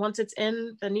once it's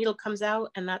in, the needle comes out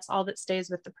and that's all that stays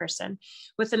with the person.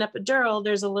 With an epidural,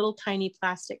 there's a little tiny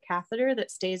plastic catheter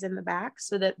that stays in the back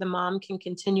so that the mom can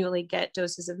continually get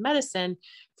doses of medicine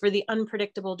for the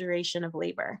unpredictable duration of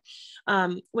labor.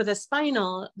 With a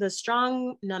spinal, the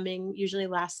strong numbing usually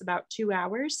lasts about 2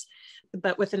 hours.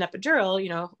 But with an epidural, you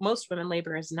know, most women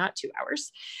labor is not 2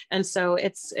 hours. And so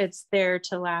it's there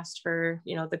to last for,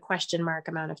 you know, the question mark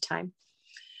amount of time.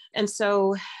 And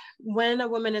so when a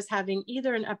woman is having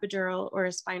either an epidural or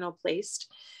a spinal placed,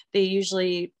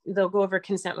 they'll go over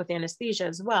consent with anesthesia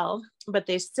as well, but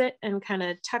they sit and kind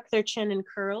of tuck their chin and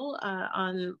curl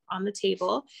on the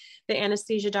table. The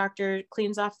anesthesia doctor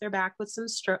cleans off their back with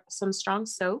some strong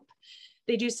soap.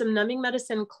 They do some numbing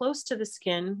medicine close to the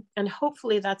skin. And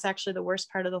hopefully that's actually the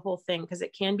worst part of the whole thing, because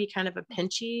it can be kind of a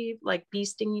pinchy, like bee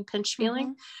stingy pinch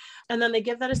feeling. And then they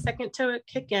give that a second to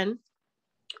kick in.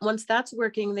 Once that's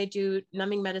working, they do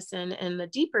numbing medicine in the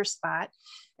deeper spot.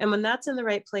 And when that's in the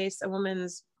right place, a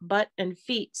woman's butt and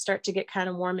feet start to get kind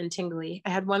of warm and tingly. I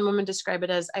had one woman describe it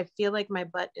as, I feel like my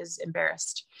butt is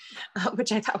embarrassed,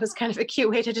 which I thought was kind of a cute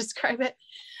way to describe it.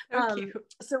 So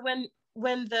cute. So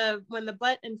when the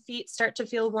butt and feet start to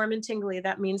feel warm and tingly,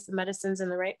 that means the medicine's in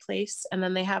the right place. And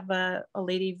then they have a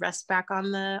lady rest back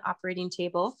on the operating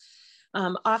table.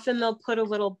 Often they'll put a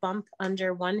little bump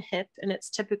under one hip, and it's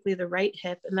typically the right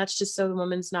hip. And that's just so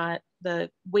the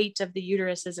weight of the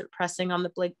uterus isn't pressing on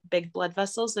the big blood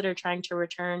vessels that are trying to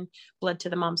return blood to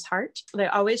the mom's heart. They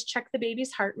always check the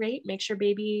baby's heart rate, make sure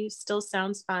baby still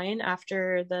sounds fine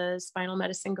after the spinal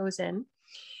medicine goes in.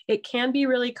 It can be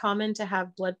really common to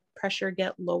have blood pressure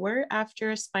get lower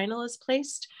after a spinal is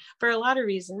placed for a lot of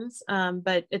reasons,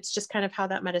 but it's just kind of how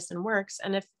that medicine works.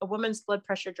 And if a woman's blood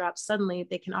pressure drops suddenly,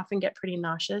 they can often get pretty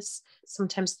nauseous,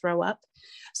 sometimes throw up.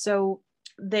 So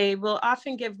they will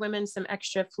often give women some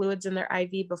extra fluids in their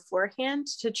IV beforehand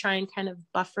to try and kind of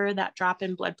buffer that drop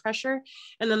in blood pressure.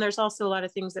 And then there's also a lot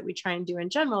of things that we try and do in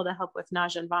general to help with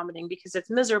nausea and vomiting, because it's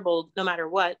miserable no matter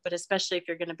what, but especially if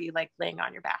you're going to be like laying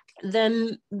on your back.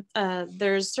 Then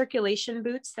there's circulation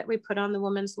boots that we put on the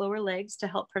woman's lower legs to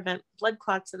help prevent blood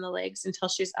clots in the legs until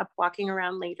she's up walking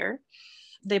around later.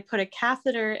 They put a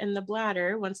catheter in the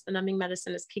bladder once the numbing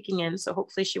medicine is kicking in. So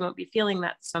hopefully she won't be feeling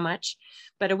that so much.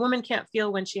 But a woman can't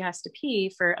feel when she has to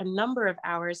pee for a number of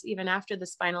hours, even after the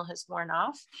spinal has worn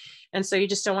off. And so you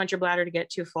just don't want your bladder to get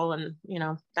too full, and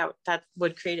that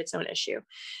would create its own issue.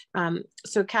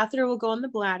 So catheter will go in the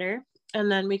bladder.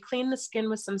 And then we clean the skin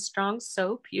with some strong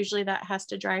soap. Usually that has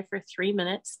to dry for 3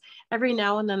 minutes. Every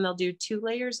now and then they'll do 2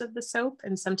 layers of the soap,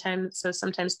 and sometimes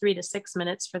 3 to 6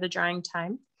 minutes for the drying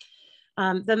time.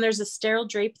 Then there's a sterile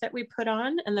drape that we put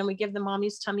on, and then we give the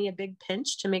mommy's tummy a big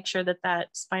pinch to make sure that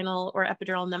spinal or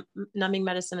epidural numbing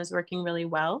medicine is working really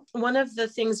well. One of the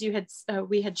things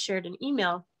we had shared an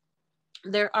email,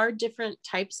 there are different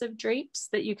types of drapes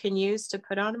that you can use to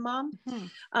put on a mom.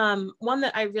 Mm-hmm. One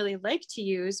that I really like to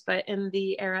use, but in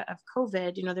the era of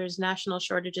COVID, there's national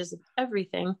shortages of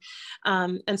everything.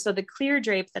 And so the clear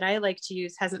drape that I like to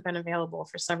use hasn't been available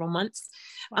for several months.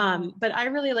 Wow. But I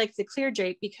really like the clear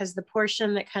drape because the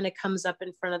portion that kind of comes up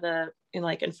in front of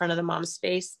the mom's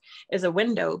face is a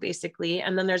window basically.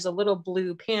 And then there's a little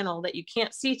blue panel that you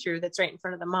can't see through that's right in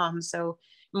front of the mom. So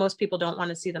most people don't want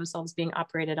to see themselves being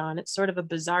operated on. It's sort of a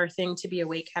bizarre thing to be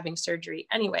awake having surgery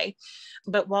anyway.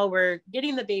 But while we're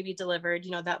getting the baby delivered,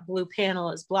 that blue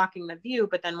panel is blocking the view.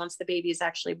 But then once the baby is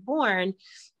actually born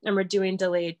and we're doing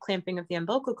delayed clamping of the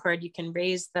umbilical cord, you can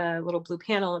raise the little blue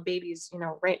panel of babies,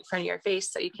 right in front of your face.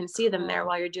 So you can see them there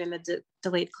while you're doing the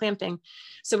delayed clamping.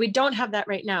 So we don't have that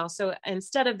right now. So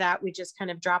instead of that, we just kind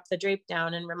of drop the drape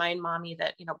down and remind mommy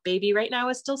that, baby right now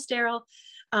is still sterile.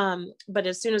 But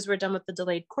as soon as we're done with the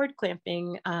delayed cord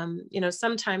clamping,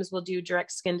 sometimes we'll do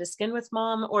direct skin to skin with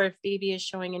mom, or if baby is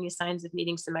showing any signs of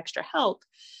needing some extra help,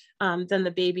 then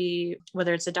the baby,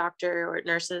 whether it's a doctor or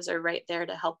nurses, are right there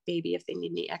to help baby if they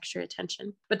need any extra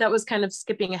attention. But that was kind of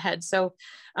skipping ahead. So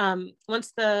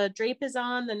once the drape is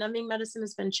on, the numbing medicine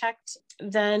has been checked,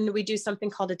 then we do something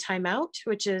called a timeout,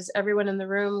 which is everyone in the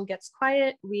room gets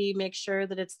quiet. We make sure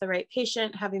that it's the right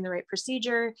patient having the right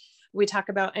procedure. We talk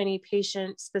about any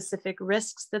patient specific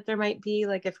risks that there might be,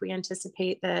 like if we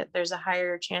anticipate that there's a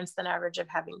higher chance than average of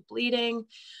having bleeding.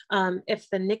 If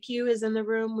the NICU is in the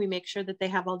room, we make sure that they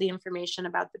have all the information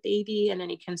about the baby and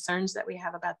any concerns that we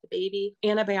have about the baby.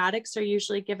 Antibiotics are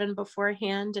usually given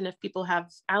beforehand. And if people have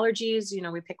allergies,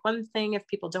 we pick one thing. If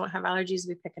people don't have allergies,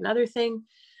 we pick another thing.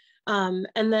 And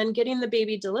then getting the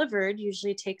baby delivered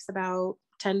usually takes about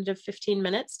 10 to 15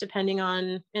 minutes, depending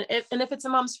on, and if it's a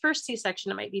mom's first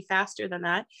C-section, it might be faster than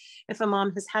that. If a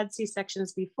mom has had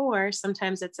C-sections before,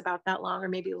 sometimes it's about that long, or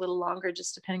maybe a little longer,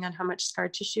 just depending on how much scar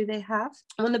tissue they have.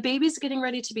 When the baby's getting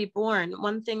ready to be born,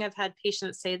 one thing I've had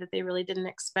patients say that they really didn't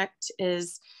expect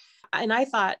is, and I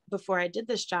thought before I did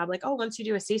this job, like, oh, once you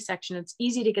do a C-section, it's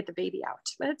easy to get the baby out,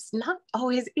 but it's not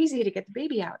always easy to get the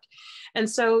baby out. And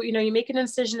so, you make an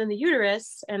incision in the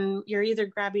uterus and you're either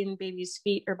grabbing baby's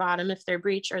feet or bottom if they're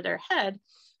breech, or their head,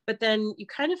 but then you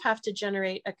kind of have to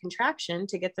generate a contraction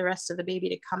to get the rest of the baby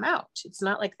to come out. It's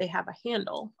not like they have a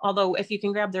handle, although if you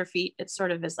can grab their feet, it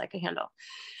sort of is like a handle.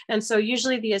 And so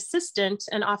usually the assistant,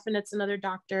 and often it's another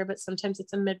doctor, but sometimes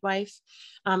it's a midwife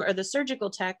or the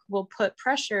surgical tech, will put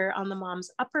pressure on the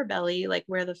mom's upper belly, like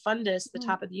where the fundus, the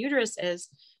top of the uterus is,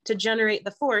 to generate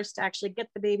the force to actually get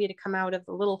the baby to come out of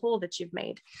the little hole that you've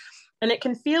made. And it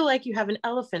can feel like you have an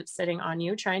elephant sitting on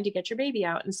you trying to get your baby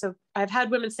out. And so I've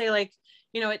had women say, like,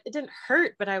 it didn't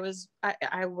hurt, but I was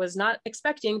not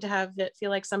expecting to have it feel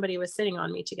like somebody was sitting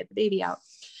on me to get the baby out.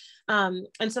 And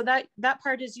so that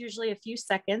part is usually a few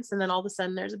seconds, and then all of a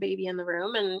sudden there's a baby in the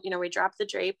room, and, we drop the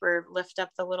drape or lift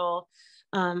up the little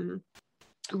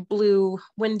blue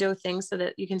window thing so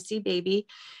that you can see baby.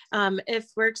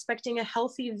 If we're expecting a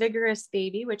healthy, vigorous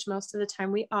baby, which most of the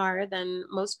time we are, then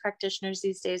most practitioners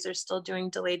these days are still doing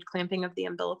delayed clamping of the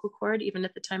umbilical cord, even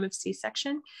at the time of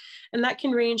C-section. And that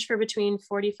can range for between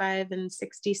 45 and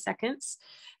 60 seconds.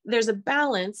 There's a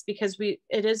balance because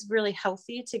it is really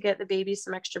healthy to get the baby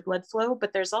some extra blood flow,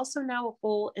 but there's also now a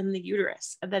hole in the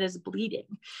uterus that is bleeding.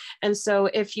 And so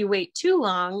if you wait too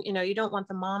long, you don't want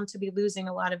the mom to be losing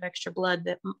a lot of extra blood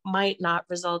that might not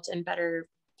result in better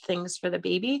things for the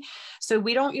baby. So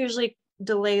we don't usually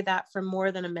delay that for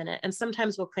more than a minute. And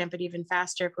sometimes we'll clamp it even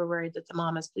faster if we're worried that the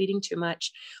mom is bleeding too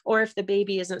much, or if the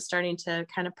baby isn't starting to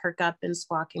kind of perk up and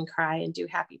squawk and cry and do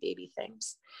happy baby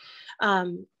things.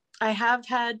 I have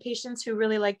had patients who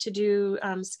really like to do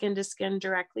skin to skin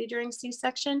directly during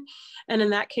C-section. And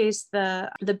in that case,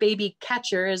 the baby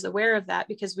catcher is aware of that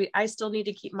because I still need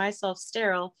to keep myself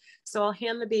sterile. So I'll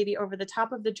hand the baby over the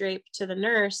top of the drape to the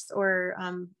nurse or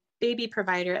baby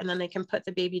provider, and then they can put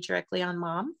the baby directly on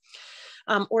mom.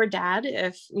 Or dad,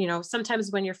 if,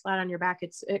 sometimes when you're flat on your back,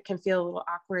 it can feel a little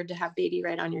awkward to have baby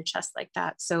right on your chest like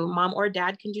that. So mom or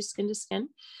dad can do skin to skin.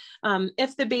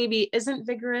 If the baby isn't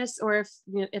vigorous, or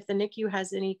if the NICU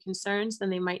has any concerns, then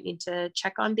they might need to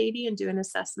check on baby and do an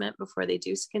assessment before they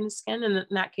do skin to skin. And in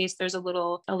that case, there's a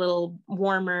little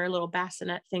warmer, little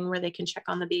bassinet thing where they can check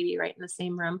on the baby right in the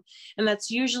same room. And that's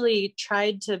usually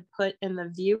tried to put in the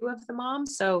view of the mom.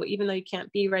 So even though you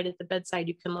can't be right at the bedside,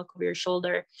 you can look over your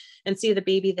shoulder and see the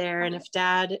baby there. And if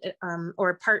dad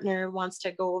or partner wants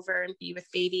to go over and be with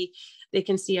baby, they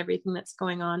can see everything that's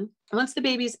going on. Once the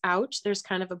baby's out, there's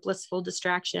kind of a blissful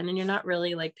distraction and you're not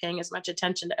really like paying as much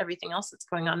attention to everything else that's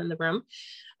going on in the room.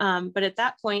 But at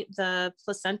that point, the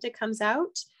placenta comes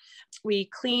out. We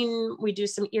do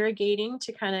some irrigating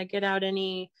to kind of get out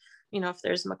any, if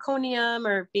there's meconium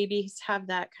or babies have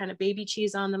that kind of baby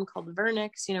cheese on them called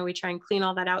vernix, we try and clean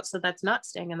all that out so that's not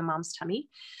staying in the mom's tummy.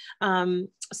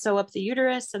 Sew up the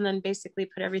uterus and then basically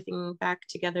put everything back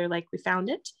together like we found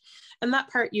it. And that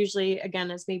part usually, again,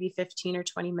 is maybe 15 or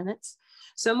 20 minutes.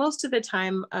 So most of the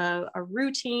time, a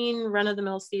routine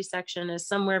run-of-the-mill C-section is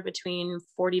somewhere between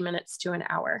 40 minutes to an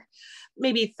hour,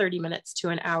 maybe 30 minutes to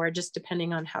an hour, just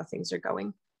depending on how things are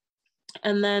going.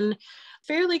 And then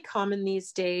fairly common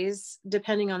these days,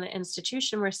 depending on the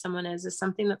institution where someone is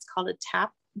something that's called a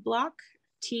TAP block,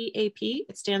 TAP.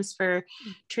 It stands for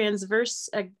transverse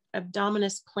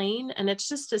abdominis plane. And it's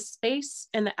just a space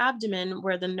in the abdomen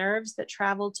where the nerves that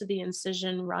travel to the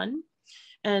incision run.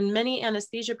 And many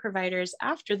anesthesia providers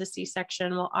after the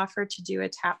C-section will offer to do a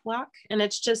TAP block. And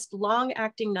it's just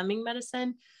long-acting numbing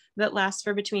medicine that lasts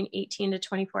for between 18 to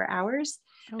 24 hours.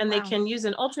 And wow. They can use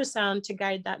an ultrasound to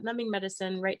guide that numbing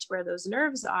medicine right to where those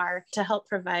nerves are to help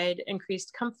provide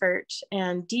increased comfort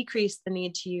and decrease the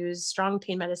need to use strong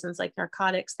pain medicines like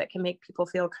narcotics that can make people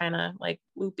feel kind of like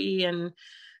loopy and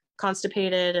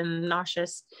constipated and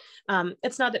nauseous.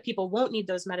 It's not that people won't need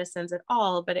those medicines at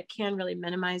all, but it can really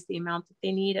minimize the amount that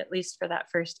they need, at least for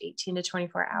that first 18 to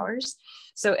 24 hours.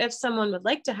 So if someone would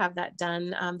like to have that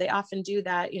done, they often do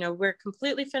that. We're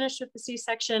completely finished with the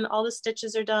C-section, all the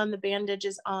stitches are done, the bandage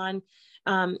is on.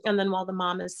 And then while the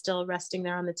mom is still resting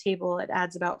there on the table, it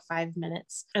adds about 5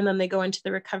 minutes. And then they go into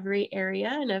the recovery area.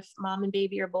 And if mom and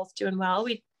baby are both doing well,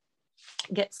 we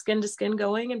get skin to skin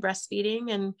going and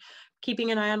breastfeeding and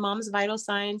keeping an eye on mom's vital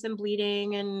signs and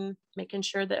bleeding and making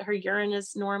sure that her urine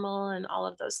is normal and all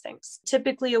of those things.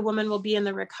 Typically, a woman will be in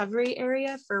the recovery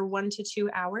area for 1 to 2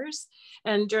 hours.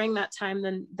 And during that time,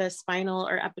 then the spinal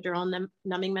or epidural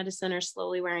numbing medicine are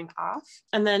slowly wearing off.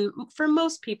 And then for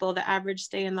most people, the average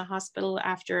stay in the hospital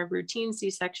after a routine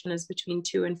C-section is between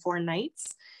 2 and 4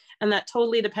 nights. And that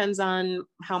totally depends on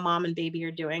how mom and baby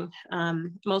are doing.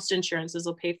 Most insurances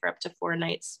will pay for up to 4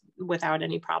 nights without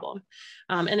any problem.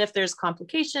 And if there's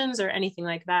complications or anything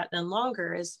like that, then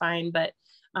longer is fine, but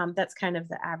that's kind of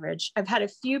the average. I've had a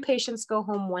few patients go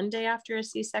home 1 day after a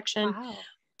C-section. Wow.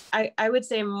 I would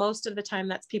say most of the time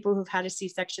that's people who've had a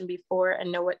C-section before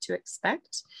and know what to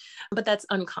expect, but that's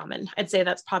uncommon. I'd say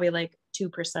that's probably like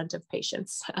 2% of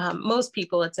patients. Most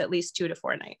people, it's at least 2 to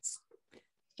 4 nights.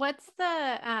 What's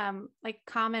the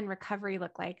common recovery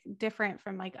look like, different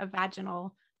from like a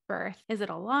vaginal birth? Is it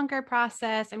a longer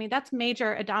process? I mean, that's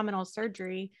major abdominal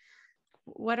surgery.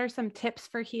 What are some tips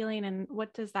for healing and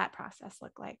what does that process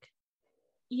look like?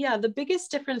 Yeah, the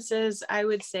biggest differences I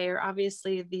would say are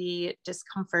obviously the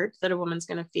discomfort that a woman's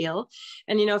going to feel.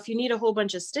 And, if you need a whole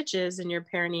bunch of stitches in your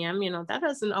perineum, that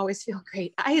doesn't always feel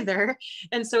great either.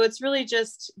 And so it's really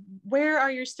just, where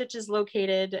are your stitches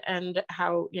located, and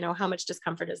how much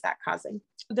discomfort is that causing?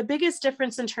 The biggest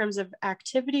difference in terms of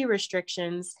activity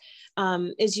restrictions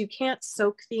is you can't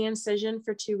soak the incision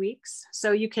for 2 weeks.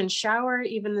 So you can shower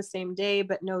even the same day,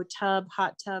 but no tub,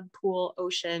 hot tub, pool,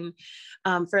 ocean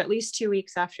for at least 2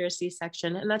 weeks after a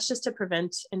C-section. And that's just to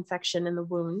prevent infection in the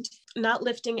wound. Not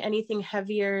lifting anything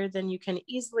heavier than you can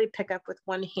easily pick up with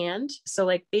one hand. So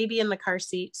like baby in the car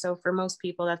seat. So for most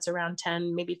people, that's around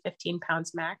 10, maybe 15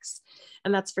 pounds max.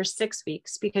 And that's for 6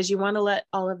 weeks, because you want to let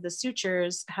all of the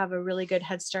sutures have a really good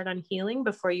head start on healing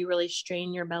before you really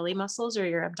strain your belly muscles or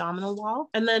your abdominal wall.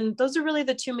 And then those are really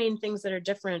the two main things that are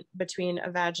different between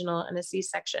a vaginal and a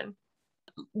C-section.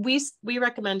 We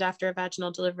recommend after a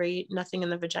vaginal delivery, nothing in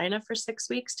the vagina for 6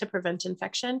 weeks to prevent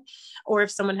infection. Or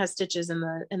if someone has stitches in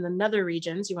the nether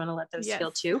regions, you want to let those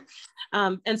heal too.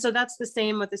 And so that's the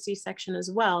same with the C-section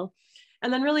as well.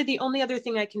 And then really the only other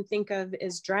thing I can think of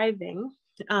is driving.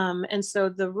 And so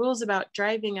the rules about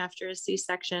driving after a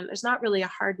C-section, there's not really a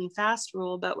hard and fast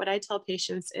rule, but what I tell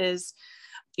patients is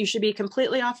you should be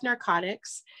completely off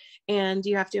narcotics. And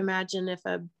you have to imagine if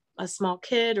a small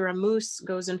kid or a moose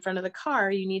goes in front of the car,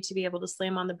 you need to be able to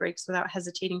slam on the brakes without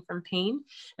hesitating from pain.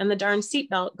 And the darn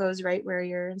seatbelt goes right where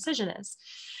your incision is.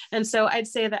 And so I'd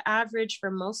say the average for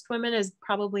most women is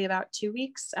probably about 2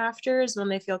 weeks after is when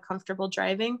they feel comfortable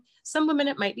driving. Some women,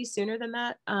 it might be sooner than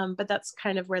that, but that's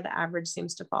kind of where the average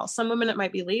seems to fall. Some women, it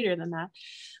might be later than that,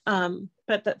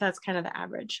 but that's kind of the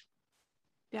average.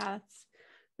 Yeah, that's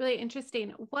really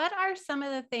interesting. What are some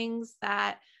of the things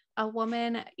that a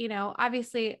woman,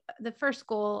 obviously the first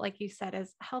goal, like you said,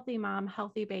 is healthy mom,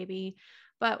 healthy baby,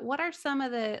 but what are some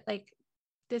of the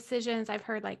decisions? I've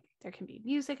heard there can be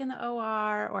music in the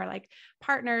OR, or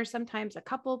partners, sometimes a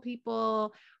couple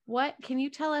people. What can you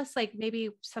tell us, maybe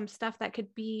some stuff that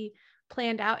could be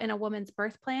planned out in a woman's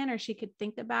birth plan, or she could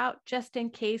think about just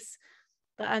in case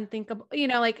the unthinkable,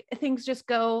 things just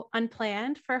go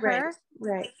unplanned for her?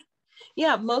 Right.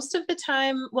 Yeah, most of the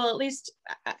time, well, at least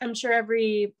I'm sure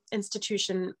every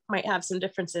institution might have some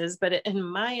differences, but in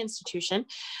my institution,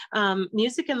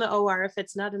 music in the OR, if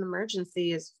it's not an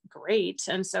emergency, is great.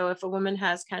 And so if a woman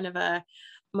has kind of a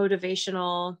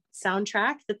motivational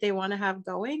soundtrack that they want to have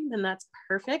going, then that's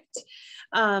perfect.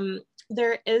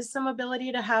 There is some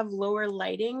ability to have lower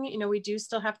lighting. We do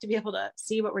still have to be able to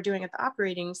see what we're doing at the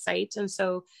operating site. And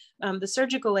so the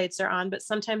surgical lights are on, but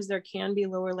sometimes there can be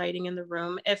lower lighting in the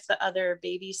room if the other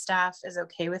baby staff is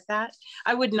okay with that.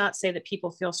 I would not say that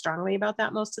people feel strongly about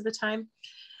that most of the time.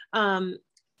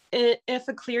 If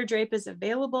a clear drape is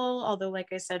available, although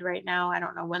like I said, right now, I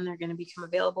don't know when they're going to become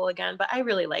available again, but I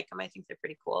really like them. I think they're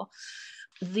pretty cool.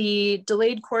 The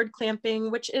delayed cord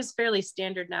clamping, which is fairly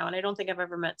standard now, and I don't think I've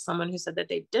ever met someone who said that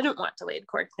they didn't want delayed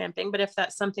cord clamping, but if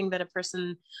that's something that a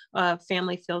person,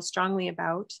 family feels strongly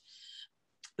about,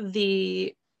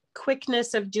 the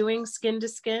quickness of doing skin to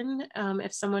skin,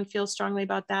 if someone feels strongly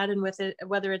about that, and with it,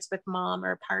 whether it's with mom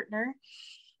or partner,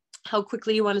 how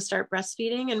quickly you want to start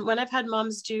breastfeeding. And when I've had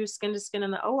moms do skin to skin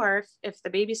in the OR, if the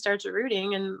baby starts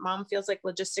rooting and mom feels like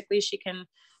logistically she can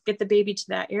get the baby to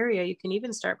that area, you can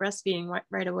even start breastfeeding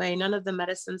right away. None of the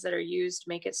medicines that are used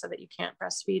make it so that you can't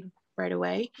breastfeed right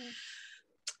away. Okay.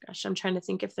 Gosh, I'm trying to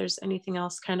think if there's anything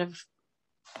else kind of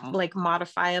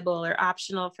modifiable or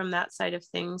optional from that side of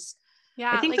things.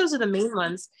 Yeah, I think those are the main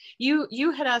ones.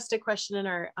 You had asked a question in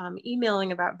our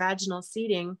emailing about vaginal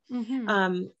seeding.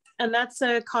 Mm-hmm. And that's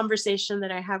a conversation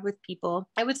that I have with people.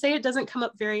 I would say it doesn't come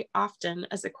up very often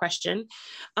as a question.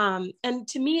 And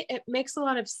to me, it makes a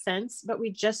lot of sense, but we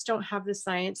just don't have the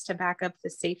science to back up the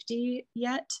safety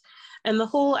yet. And the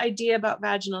whole idea about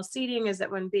vaginal seeding is that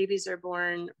when babies are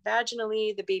born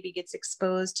vaginally, the baby gets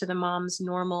exposed to the mom's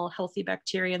normal healthy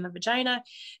bacteria in the vagina.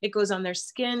 It goes on their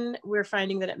skin. We're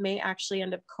finding that it may actually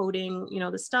end up coating,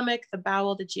 the stomach, the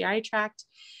bowel, the GI tract.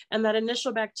 And that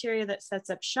initial bacteria that sets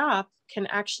up shop can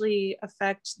actually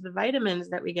affect the vitamins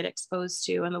that we get exposed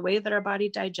to and the way that our body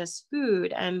digests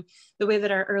food and the way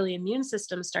that our early immune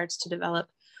system starts to develop.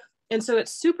 And so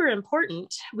it's super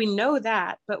important. We know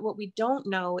that, but what we don't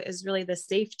know is really the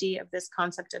safety of this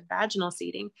concept of vaginal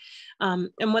seeding. And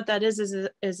what that is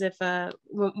if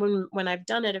when I've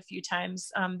done it a few times,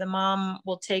 the mom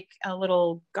will take a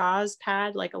little gauze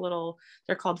pad,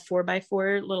 they're called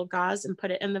 4x4 little gauze, and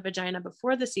put it in the vagina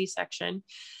before the C-section.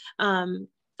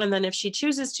 And then if she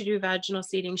chooses to do vaginal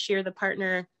seeding, she or the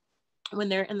partner, when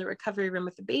they're in the recovery room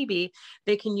with the baby,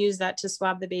 they can use that to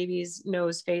swab the baby's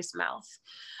nose, face, mouth.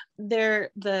 The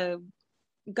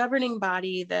governing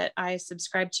body that I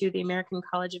subscribe to, the American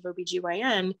College of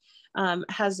OBGYN,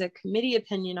 has a committee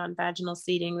opinion on vaginal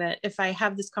seeding that if I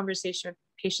have this conversation with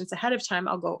patients ahead of time,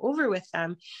 I'll go over with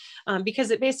them,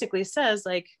 because it basically says,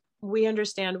 like, we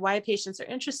understand why patients are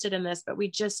interested in this, but we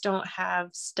just don't have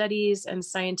studies and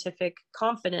scientific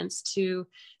confidence to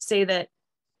say that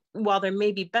while there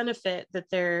may be benefit,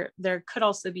 that there could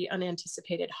also be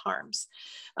unanticipated harms.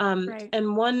 Right.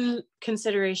 And one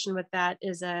consideration with that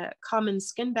is a common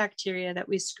skin bacteria that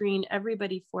we screen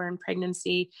everybody for in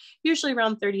pregnancy, usually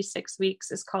around 36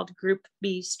 weeks, is called group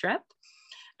B strep.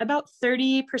 About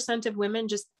 30% of women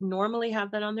just normally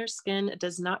have that on their skin. It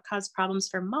does not cause problems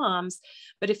for moms,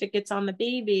 but if it gets on the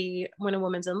baby when a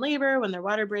woman's in labor, when their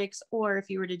water breaks, or if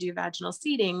you were to do vaginal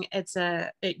seeding,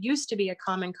 it used to be a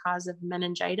common cause of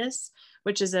meningitis,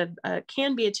 which is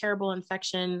can be a terrible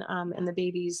infection in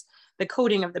the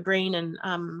coating of the brain and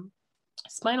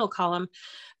spinal column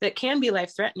that can be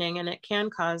life-threatening, and it can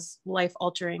cause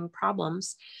life-altering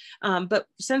problems. But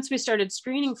since we started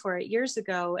screening for it years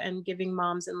ago and giving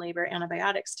moms in labor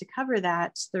antibiotics to cover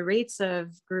that, the rates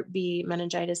of group B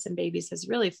meningitis in babies has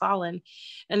really fallen.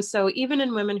 And so even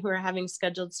in women who are having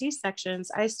scheduled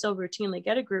C-sections, I still routinely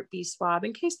get a group B swab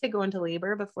in case they go into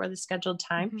labor before the scheduled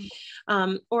time.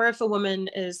 Mm-hmm. Or if a woman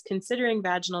is considering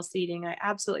vaginal seeding, I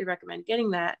absolutely recommend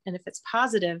getting that. And if it's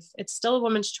positive, it's still a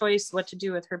woman's choice what to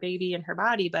do with her baby and her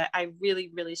body, but I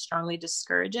really, really strongly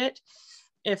discourage it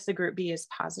if the group B is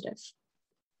positive.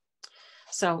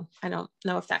 So I don't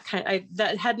know if that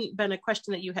that hadn't been a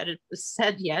question that you had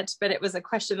said yet, but it was a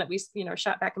question that we,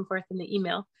 shot back and forth in the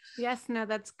email. Yes, no,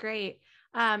 that's great.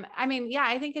 I mean, yeah,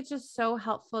 I think it's just so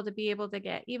helpful to be able to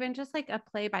get even just like a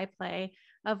play-by-play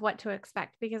of what to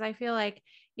expect, because I feel like,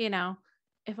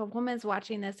 if a woman's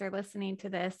watching this or listening to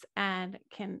this and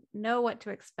can know what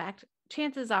to expect,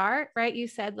 chances are, right? You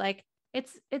said like,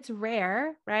 it's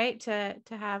rare, right? To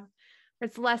have, or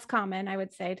it's less common, I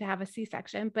would say, to have a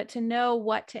C-section, but to know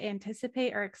what to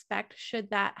anticipate or expect should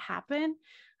that happen,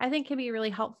 I think can be really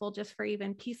helpful just for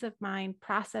even peace of mind,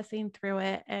 processing through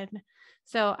it. And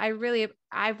so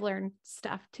I've learned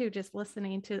stuff too, just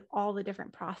listening to all the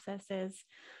different processes.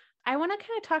 I want to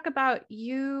kind of talk about,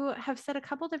 you have said a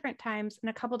couple different times in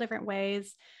a couple different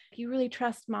ways, you really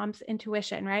trust mom's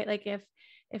intuition, right? Like if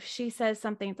she says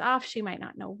something's off, she might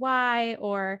not know why,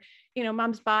 or,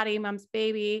 mom's body, mom's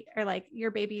baby, or like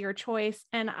your baby, your choice.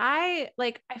 And I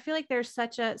feel like there's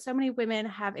so many women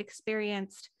have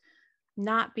experienced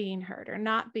not being heard or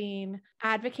not being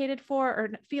advocated for or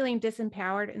feeling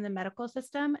disempowered in the medical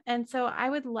system. And so I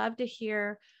would love to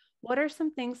hear, what are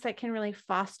some things that can really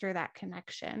foster that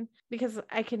connection? Because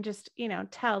I can just,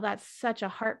 tell that's such a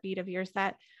heartbeat of yours,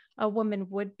 that a woman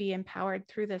would be empowered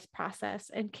through this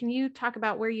process. And can you talk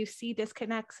about where you see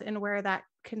disconnects and where that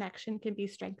connection can be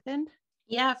strengthened?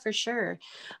 Yeah, for sure.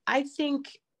 I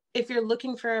think if you're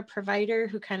looking for a provider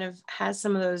who kind of has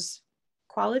some of those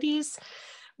qualities,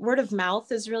 word of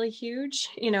mouth is really huge.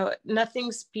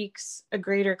 Nothing speaks a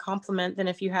greater compliment than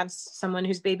if you have someone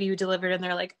whose baby you delivered and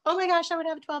they're like, oh my gosh, I would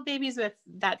have 12 babies with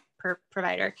that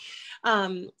provider.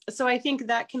 So I think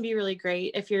that can be really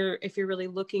great if you're really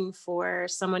looking for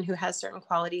someone who has certain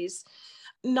qualities.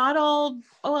 Not all,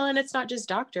 and it's not just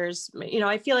doctors.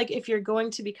 I feel like if you're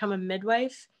going to become a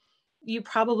midwife, you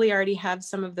probably already have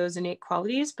some of those innate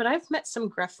qualities, but I've met some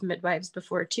gruff midwives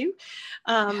before too.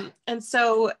 And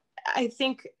so I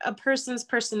think a person's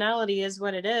personality is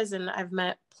what it is. And I've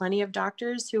met plenty of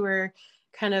doctors who are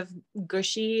kind of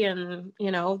gushy and,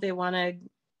 they want to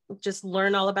just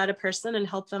learn all about a person and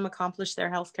help them accomplish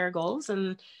their healthcare goals.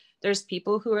 And there's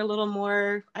people who are a little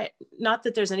more, not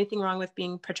that there's anything wrong with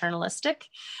being paternalistic,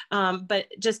 but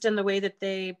just in the way that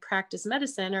they practice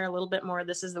medicine are a little bit more,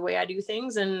 this is the way I do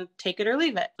things and take it or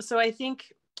leave it. So I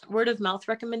think word of mouth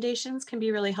recommendations can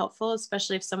be really helpful,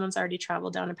 especially if someone's already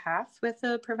traveled down a path with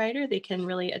a provider. They can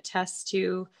really attest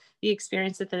to the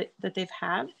experience that they've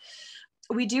had.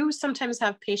 We do sometimes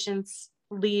have patients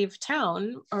leave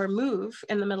town or move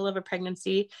in the middle of a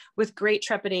pregnancy with great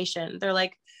trepidation. They're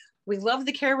like, we love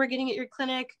the care we're getting at your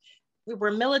clinic.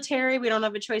 We're military. We don't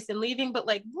have a choice in leaving, but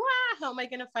like, how am I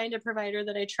going to find a provider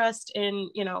that I trust in,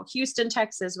 Houston,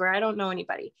 Texas, where I don't know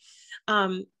anybody?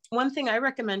 One thing I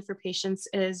recommend for patients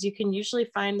is you can usually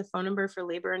find the phone number for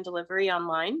labor and delivery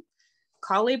online.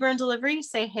 Call labor and delivery,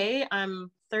 say, hey,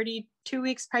 I'm 32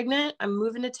 weeks pregnant. I'm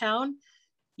moving to town.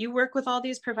 you work with all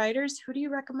these providers, who do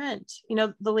you recommend? You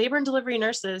know, the labor and delivery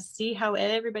nurses see how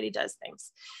everybody does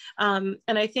things. And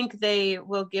I think they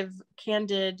will give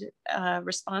candid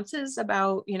responses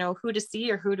about, you know, who to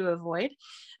see or who to avoid.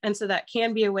 And so that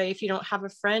can be a way, if you don't have a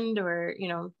friend or, you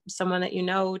know, someone that you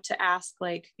know, to ask,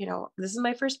 like, you know, this is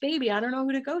my first baby, I don't know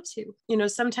who to go to. You know,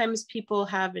 sometimes people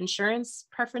have insurance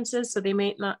preferences, so they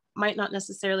might not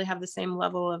necessarily have the same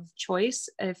level of choice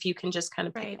if you can just kind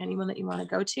of pick anyone that you want to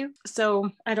go to.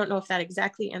 So I don't know if that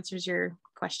exactly answers your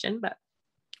question, but.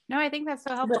 No, I think that's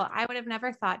so helpful. I would have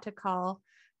never thought to call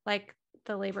like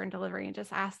the labor and delivery and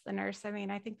just ask the nurse. I mean,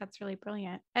 I think that's really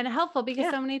brilliant and helpful because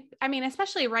so many, I mean,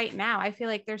 especially right now, I feel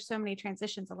like there's so many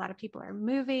transitions. A lot of people are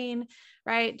moving,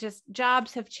 right? Just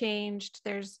jobs have changed.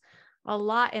 There's a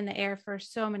lot in the air for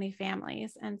so many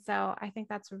families. And so I think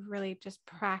that's really just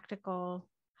practical,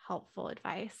 helpful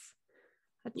advice.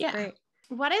 That's great.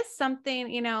 What is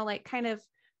something, you know, like kind of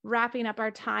wrapping up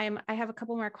our time, I have a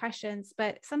couple more questions,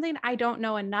 but something I don't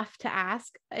know enough to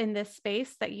ask in this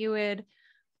space that you would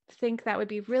think that would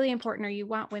be really important or you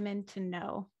want women to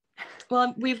know?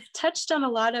 Well, we've touched on a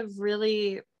lot of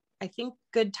really, I think,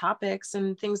 good topics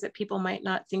and things that people might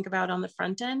not think about on the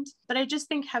front end. But I just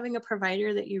think having a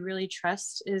provider that you really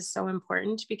trust is so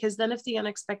important, because then if the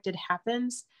unexpected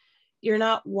happens, you're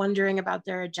not wondering about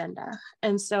their agenda.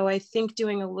 And so I think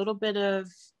doing a little bit of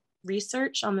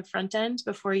research on the front end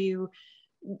before you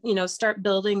know, start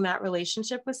building that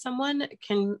relationship with someone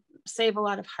can save a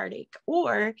lot of heartache.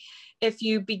 Or if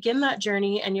you begin that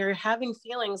journey and you're having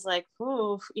feelings like,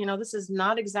 oh, you know, this is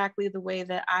not exactly the way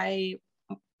that I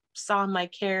saw my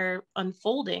care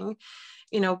unfolding,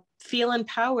 you know, feel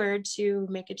empowered to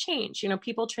make a change. You know,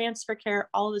 people transfer care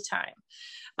all the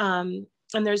time.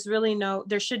 And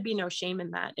there should be no shame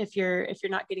in that if you're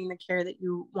not getting the care that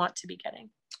you want to be getting.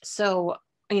 So,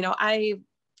 you know, I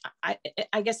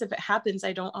guess if it happens,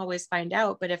 I don't always find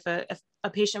out, but if a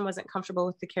patient wasn't comfortable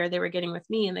with the care they were getting with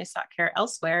me and they sought care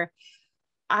elsewhere,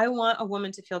 I want a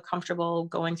woman to feel comfortable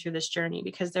going through this journey,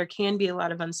 because there can be a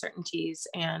lot of uncertainties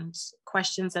and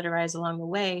questions that arise along the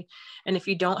way. And if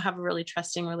you don't have a really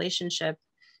trusting relationship,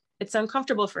 it's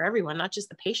uncomfortable for everyone, not just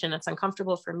the patient. It's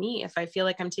uncomfortable for me if I feel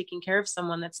like I'm taking care of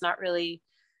someone that's not really,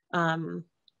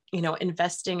 you know,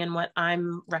 investing in what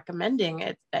I'm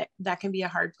recommending. That can be a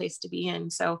hard place to be in.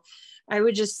 So I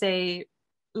would just say,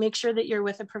 make sure that you're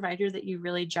with a provider that you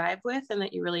really jive with and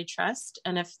that you really trust.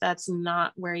 And if that's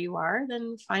not where you are,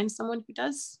 then find someone who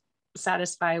does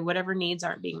satisfy whatever needs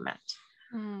aren't being met.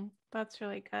 That's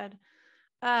really good.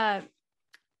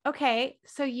 Okay.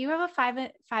 So you have a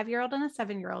 5-year-old and a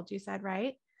 7-year-old, you said,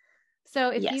 right?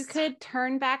 So if you could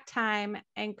turn back time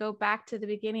and go back to the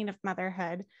beginning of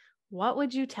motherhood, what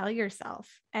would you tell yourself?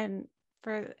 And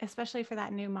especially for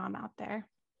that new mom out there?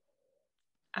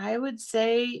 I would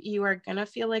say you are going to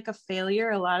feel like a failure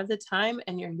a lot of the time,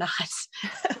 and you're not.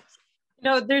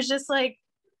 No, there's just like,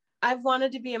 I've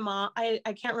wanted to be a mom. I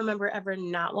can't remember ever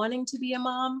not wanting to be a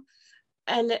mom.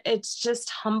 And it's just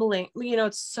humbling. You know,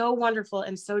 it's so wonderful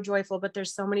and so joyful, but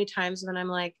there's so many times when I'm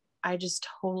like, I just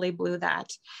totally blew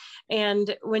that.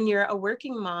 And when you're a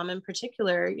working mom in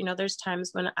particular, you know, there's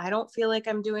times when I don't feel like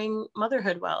I'm doing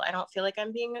motherhood well. I don't feel like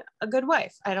I'm being a good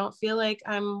wife. I don't feel like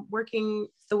I'm working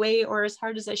the way or as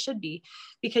hard as I should be,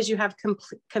 because you have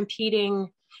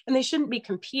competing, and they shouldn't be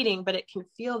competing, but it can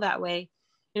feel that way,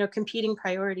 you know, competing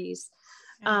priorities.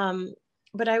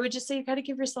 But I would just say, you got to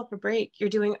give yourself a break. You're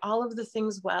doing all of the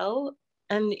things well,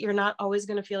 and you're not always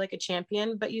going to feel like a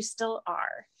champion, but you still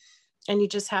are. And you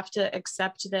just have to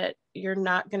accept that you're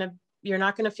not going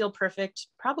to feel perfect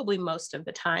probably most of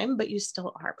the time, but you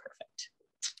still are perfect.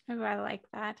 Oh, I like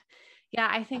that. Yeah.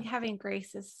 I think having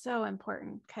grace is so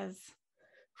important, because,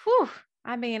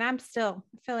 I mean, I feel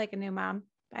like a new mom.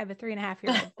 I have a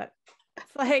 3.5-year-old, but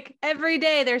it's like every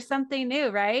day there's something new,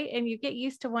 right? And you get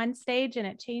used to one stage and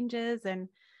it changes, and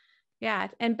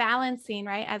and balancing,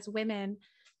 right? As women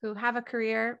who have a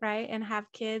career, right, and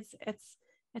have kids,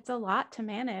 it's a lot to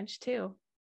manage too.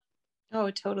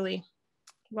 Oh, totally.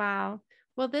 Wow.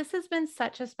 Well, this has been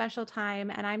such a special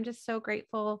time, and I'm just so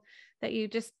grateful that you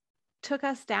just took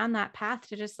us down that path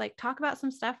to just like talk about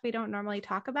some stuff we don't normally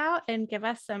talk about and give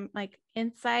us some like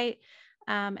insight,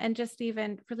 and just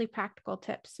even really practical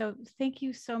tips. So thank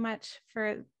you so much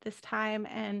for this time.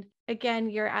 And again,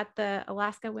 you're at the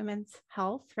Alaska Women's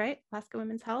Health, right? Alaska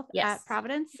Women's Health at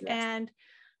Providence. Yes. And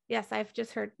yes, I've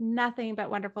just heard nothing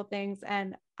but wonderful things.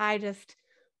 And I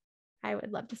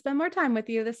would love to spend more time with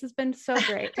you. This has been so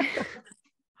great.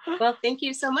 Well, thank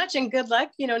you so much and good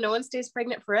luck. No one stays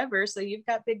pregnant forever. So you've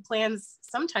got big plans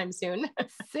sometime soon.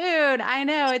 Soon. I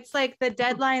know. It's like the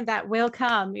deadline that will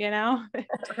come,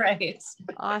 Right.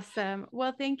 Awesome.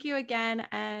 Well, thank you again.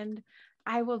 And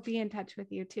I will be in touch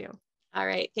with you too. All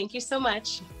right. Thank you so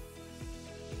much.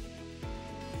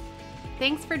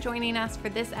 Thanks for joining us for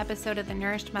this episode of the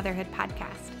Nourished Motherhood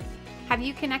podcast. Have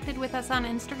you connected with us on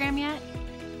Instagram yet?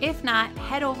 If not,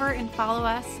 head over and follow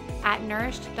us at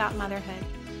nourished.motherhood.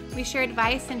 We share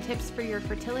advice and tips for your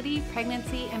fertility,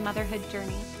 pregnancy, and motherhood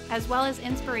journey, as well as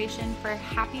inspiration for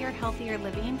happier, healthier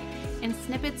living and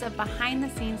snippets of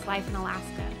behind-the-scenes life in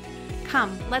Alaska.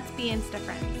 Come, let's be Insta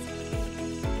friends.